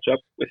team can match up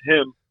with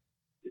him.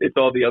 It's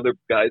all the other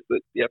guys that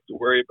you have to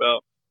worry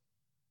about.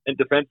 And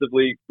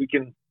defensively, we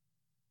can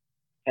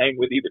hang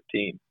with either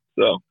team.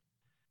 So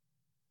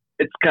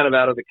it's kind of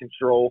out of the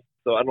control.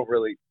 So I don't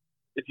really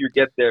 – if you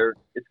get there,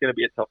 it's going to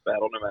be a tough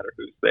battle no matter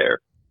who's there.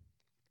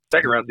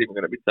 Second round's even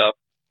going to be tough.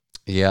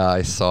 Yeah,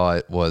 I saw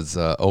it was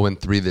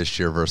 0-3 this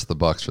year versus the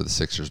Bucks for the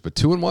Sixers, but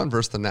 2-1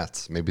 versus the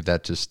Nets. Maybe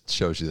that just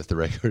shows you that the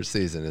regular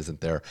season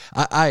isn't there.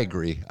 I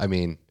agree.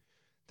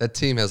 That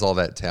team has all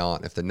that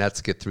talent. If the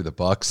Nets get through the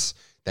Bucks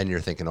 – then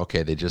you're thinking,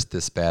 okay, they just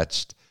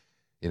dispatched,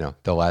 the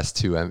last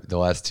two-time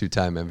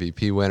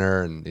MVP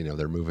winner, and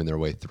they're moving their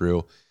way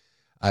through.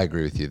 I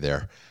agree with you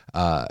there.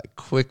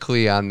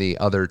 Quickly on the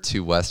other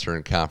two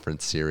Western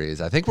Conference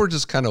series, I think we're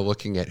just kind of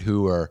looking at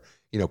who are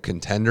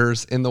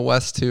contenders in the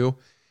West too.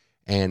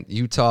 And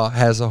Utah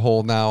has a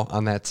hold now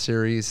on that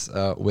series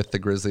with the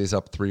Grizzlies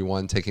up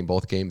 3-1, taking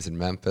both games in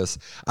Memphis.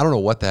 I don't know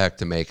what the heck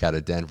to make out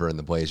of Denver and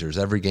the Blazers.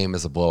 Every game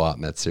is a blowout,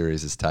 and that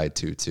series is tied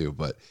 2-2,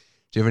 but.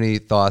 Do you have any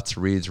thoughts,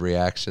 reads,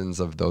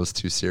 reactions of those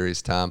two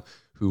series, Tom?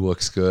 Who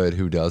looks good,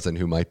 who doesn't,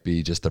 who might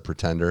be just a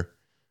pretender?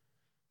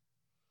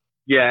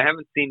 Yeah, I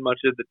haven't seen much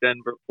of the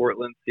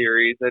Denver-Portland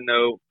series. I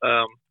know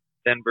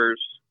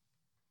Denver's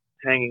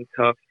hanging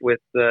tough with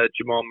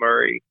Jamal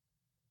Murray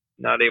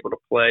not able to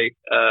play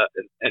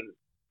and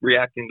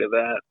reacting to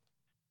that.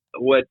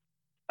 What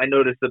I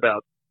noticed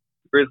about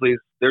Grizzlies,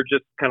 they're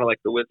just kind of like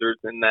the Wizards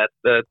in that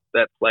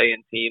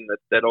play-in team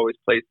that always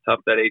plays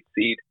tough, that 8th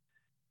seed.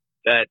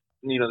 That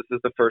this is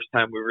the first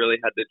time we really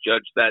had to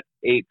judge that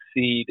 8th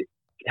seed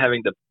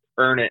having to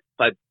earn it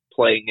by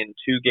playing in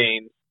 2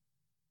 games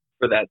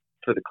for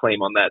the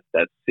claim on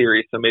that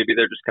series. So maybe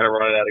they're just kind of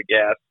running out of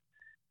gas.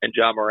 and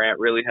John Morant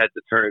really had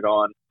to turn it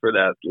on for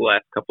that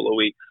last couple of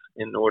weeks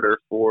in order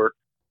for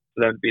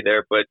them to be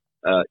there. But,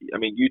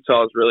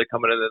 Utah is really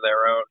coming into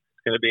their own.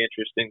 It's going to be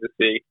interesting to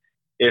see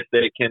if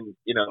they can,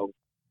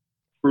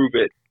 prove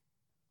it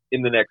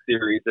in the next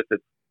series, if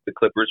it's the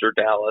Clippers or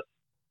Dallas,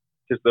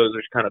 because those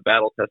are kind of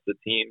battle-tested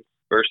teams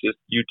versus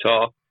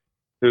Utah,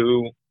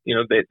 who,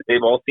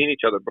 they've all seen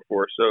each other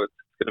before, so it's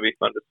going to be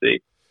fun to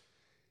see.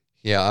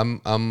 Yeah,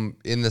 I'm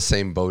in the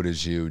same boat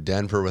as you.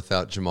 Denver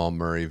without Jamal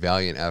Murray,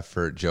 valiant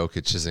effort.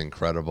 Jokic is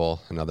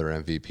incredible, another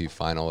MVP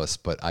finalist,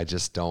 but I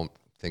just don't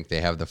think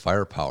they have the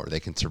firepower. They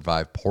can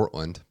survive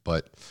Portland,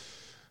 but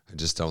I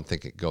just don't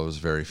think it goes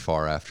very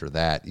far after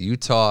that.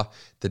 Utah,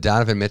 the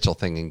Donovan Mitchell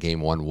thing in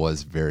game one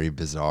was very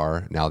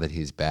bizarre. Now that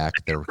he's back,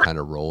 they're kind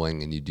of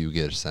rolling, and you do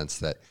get a sense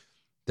that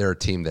they're a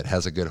team that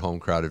has a good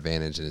home crowd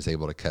advantage and is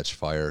able to catch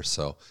fire.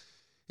 So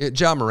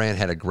John Morant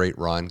had a great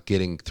run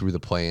getting through the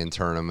play-in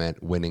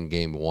tournament, winning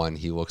game one.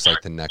 He looks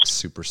like the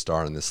next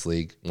superstar in this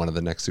league, one of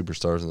the next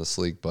superstars in this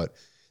league, but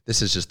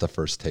this is just the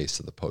first taste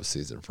of the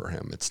postseason for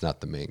him. It's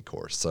not the main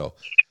course. So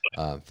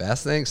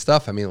fascinating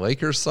stuff.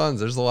 Lakers, Suns,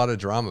 there's a lot of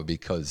drama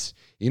because,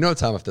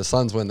 Tom, if the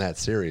Suns win that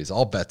series,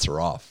 all bets are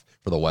off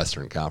for the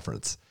Western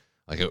Conference.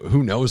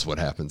 Who knows what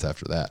happens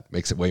after that?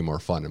 Makes it way more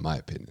fun, in my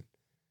opinion.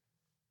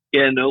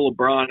 Yeah, no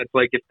LeBron. It's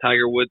like if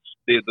Tiger Woods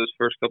did those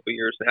first couple of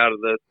years out of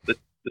the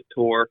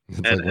tour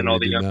and all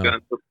the young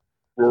guns,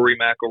 Rory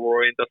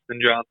McIlroy and Dustin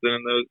Johnson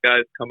and those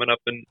guys coming up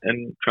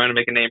and trying to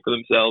make a name for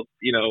themselves.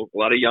 A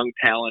lot of young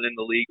talent in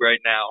the league right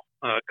now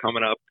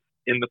coming up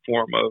in the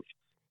form of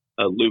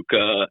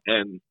Luka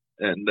and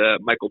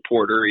Michael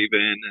Porter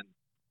even.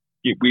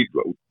 And we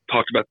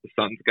talked about the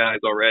Suns guys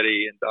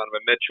already and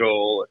Donovan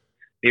Mitchell.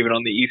 Even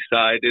on the East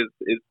side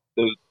is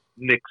those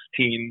Knicks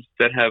teams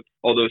that have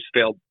all those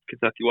failed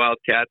Kentucky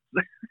Wildcats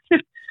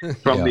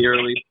from the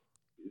early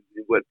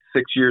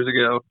 6 years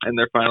ago, and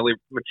they're finally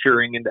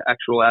maturing into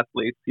actual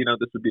athletes.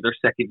 This would be their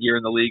second year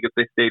in the league if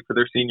they stayed for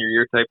their senior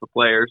year type of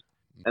players.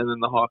 And then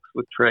the Hawks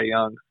with Trae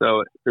Young.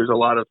 So there's a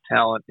lot of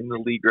talent in the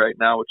league right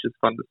now, which is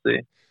fun to see.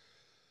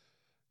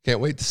 Can't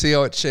wait to see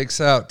how it shakes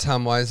out.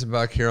 Tom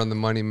Weisenbach here on the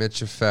Money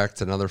Mitch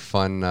Effect. Another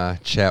fun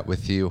chat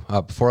with you.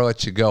 Before I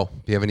let you go,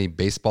 do you have any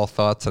baseball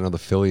thoughts? I know the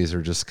Phillies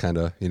are just kind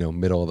of,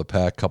 middle of the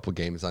pack, couple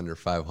games under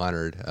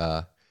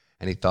 500.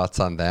 Any thoughts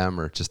on them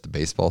or just the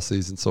baseball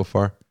season so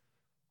far?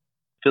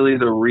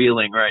 Phillies are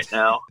reeling right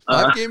now.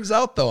 5 games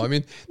out, though.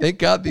 Thank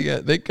God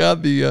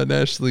the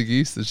National League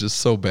East is just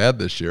so bad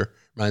this year.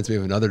 Reminds me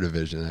of another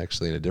division,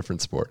 actually, in a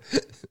different sport.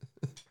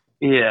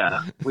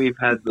 Yeah, we've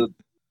had the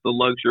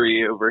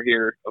luxury over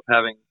here of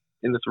having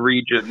in this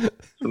region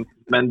some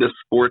tremendous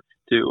sports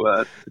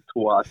to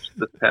watch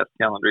this past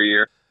calendar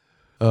year.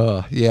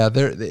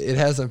 It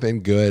hasn't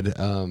been good.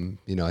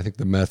 I think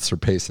the Mets are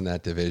pacing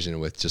that division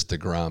with just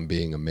DeGrom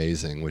being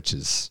amazing, which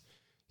is,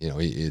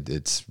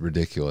 it's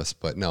ridiculous.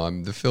 But no,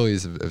 the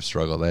Phillies have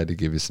struggled. I had to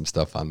give you some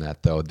stuff on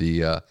that, though.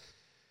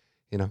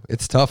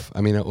 It's tough.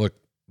 Look,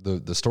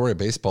 the story of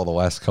baseball the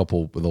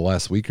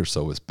last week or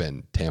so has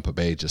been Tampa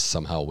Bay just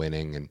somehow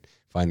winning and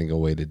finding a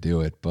way to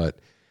do it. But,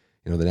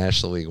 the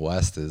National League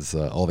West is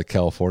all the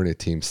California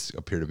teams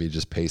appear to be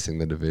just pacing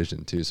the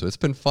division too. So it's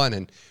been fun,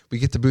 and we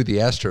get to boo the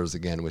Astros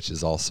again, which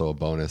is also a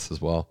bonus as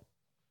well.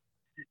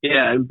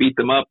 Yeah, and beat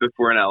them up if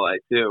we're in LA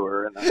too,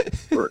 or an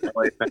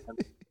LA fan.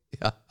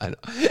 Yeah, I know.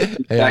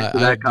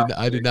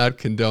 I do not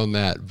condone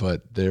that,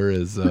 but there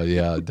is,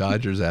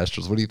 Dodgers,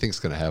 Astros. What do you think is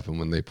going to happen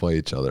when they play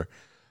each other?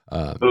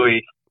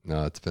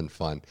 No, it's been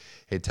fun.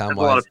 Hey, Tom, there's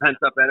a lot of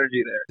pent-up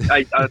energy there.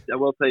 I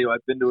will tell you,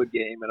 I've been to a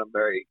game, and I'm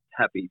very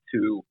happy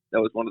to.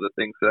 That was one of the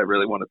things that I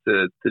really wanted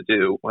to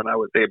do when I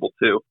was able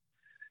to.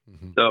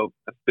 Mm-hmm. So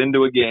I've been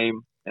to a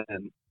game,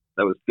 and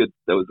that was good.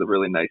 That was a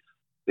really nice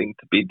thing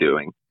to be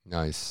doing.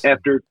 Nice.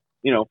 After,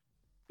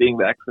 being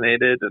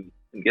vaccinated and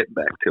getting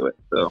back to it.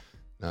 So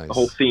nice. The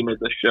whole theme of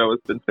the show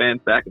has been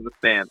fans back in the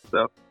stands.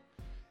 So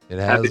it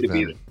has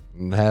been.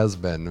 It has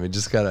been. We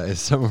just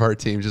some of our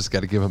teams just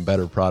got to give them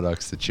better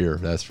products to cheer.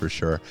 That's for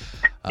sure.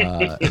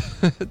 Yeah.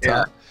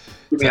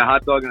 Give me a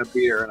hot dog and a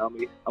beer, and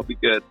I'll be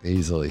good.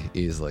 Easily.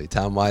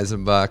 Tom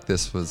Weisenbach,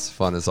 this was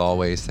fun as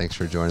always. Thanks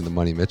for joining the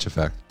Money Mitch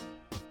Effect.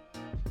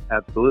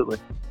 Absolutely.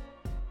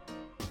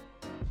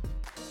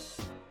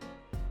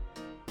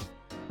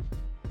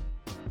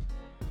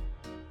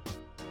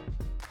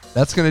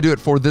 That's going to do it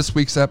for this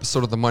week's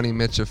episode of the Money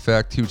Mitch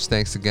Effect. Huge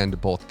thanks again to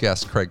both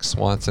guests, Craig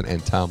Swanson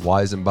and Tom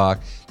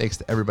Weisenbach. Thanks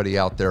to everybody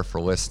out there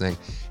for listening.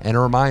 And a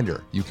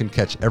reminder, you can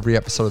catch every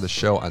episode of the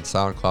show on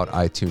SoundCloud,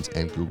 iTunes,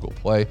 and Google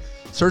Play.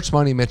 Search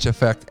Money Mitch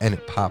Effect, and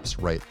it pops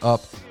right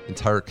up.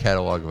 Entire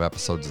catalog of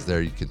episodes is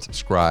there. You can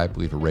subscribe,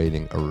 leave a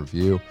rating, a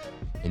review.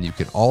 And you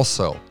can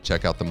also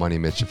check out the Money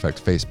Mitch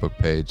Effect Facebook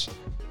page.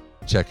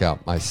 Check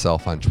out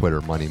myself on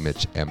Twitter,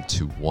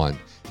 MoneyMitchM21,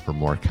 for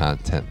more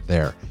content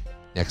there.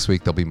 Next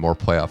week, there'll be more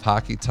playoff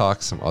hockey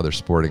talk, some other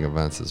sporting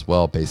events as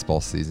well.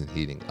 Baseball season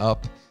heating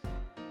up.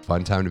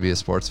 Fun time to be a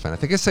sports fan. I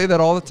think I say that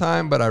all the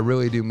time, but I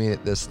really do mean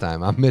it this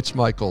time. I'm Mitch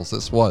Michaels.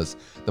 This was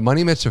the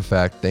Money Mitch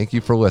Effect. Thank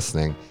you for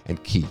listening,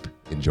 and keep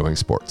enjoying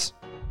sports.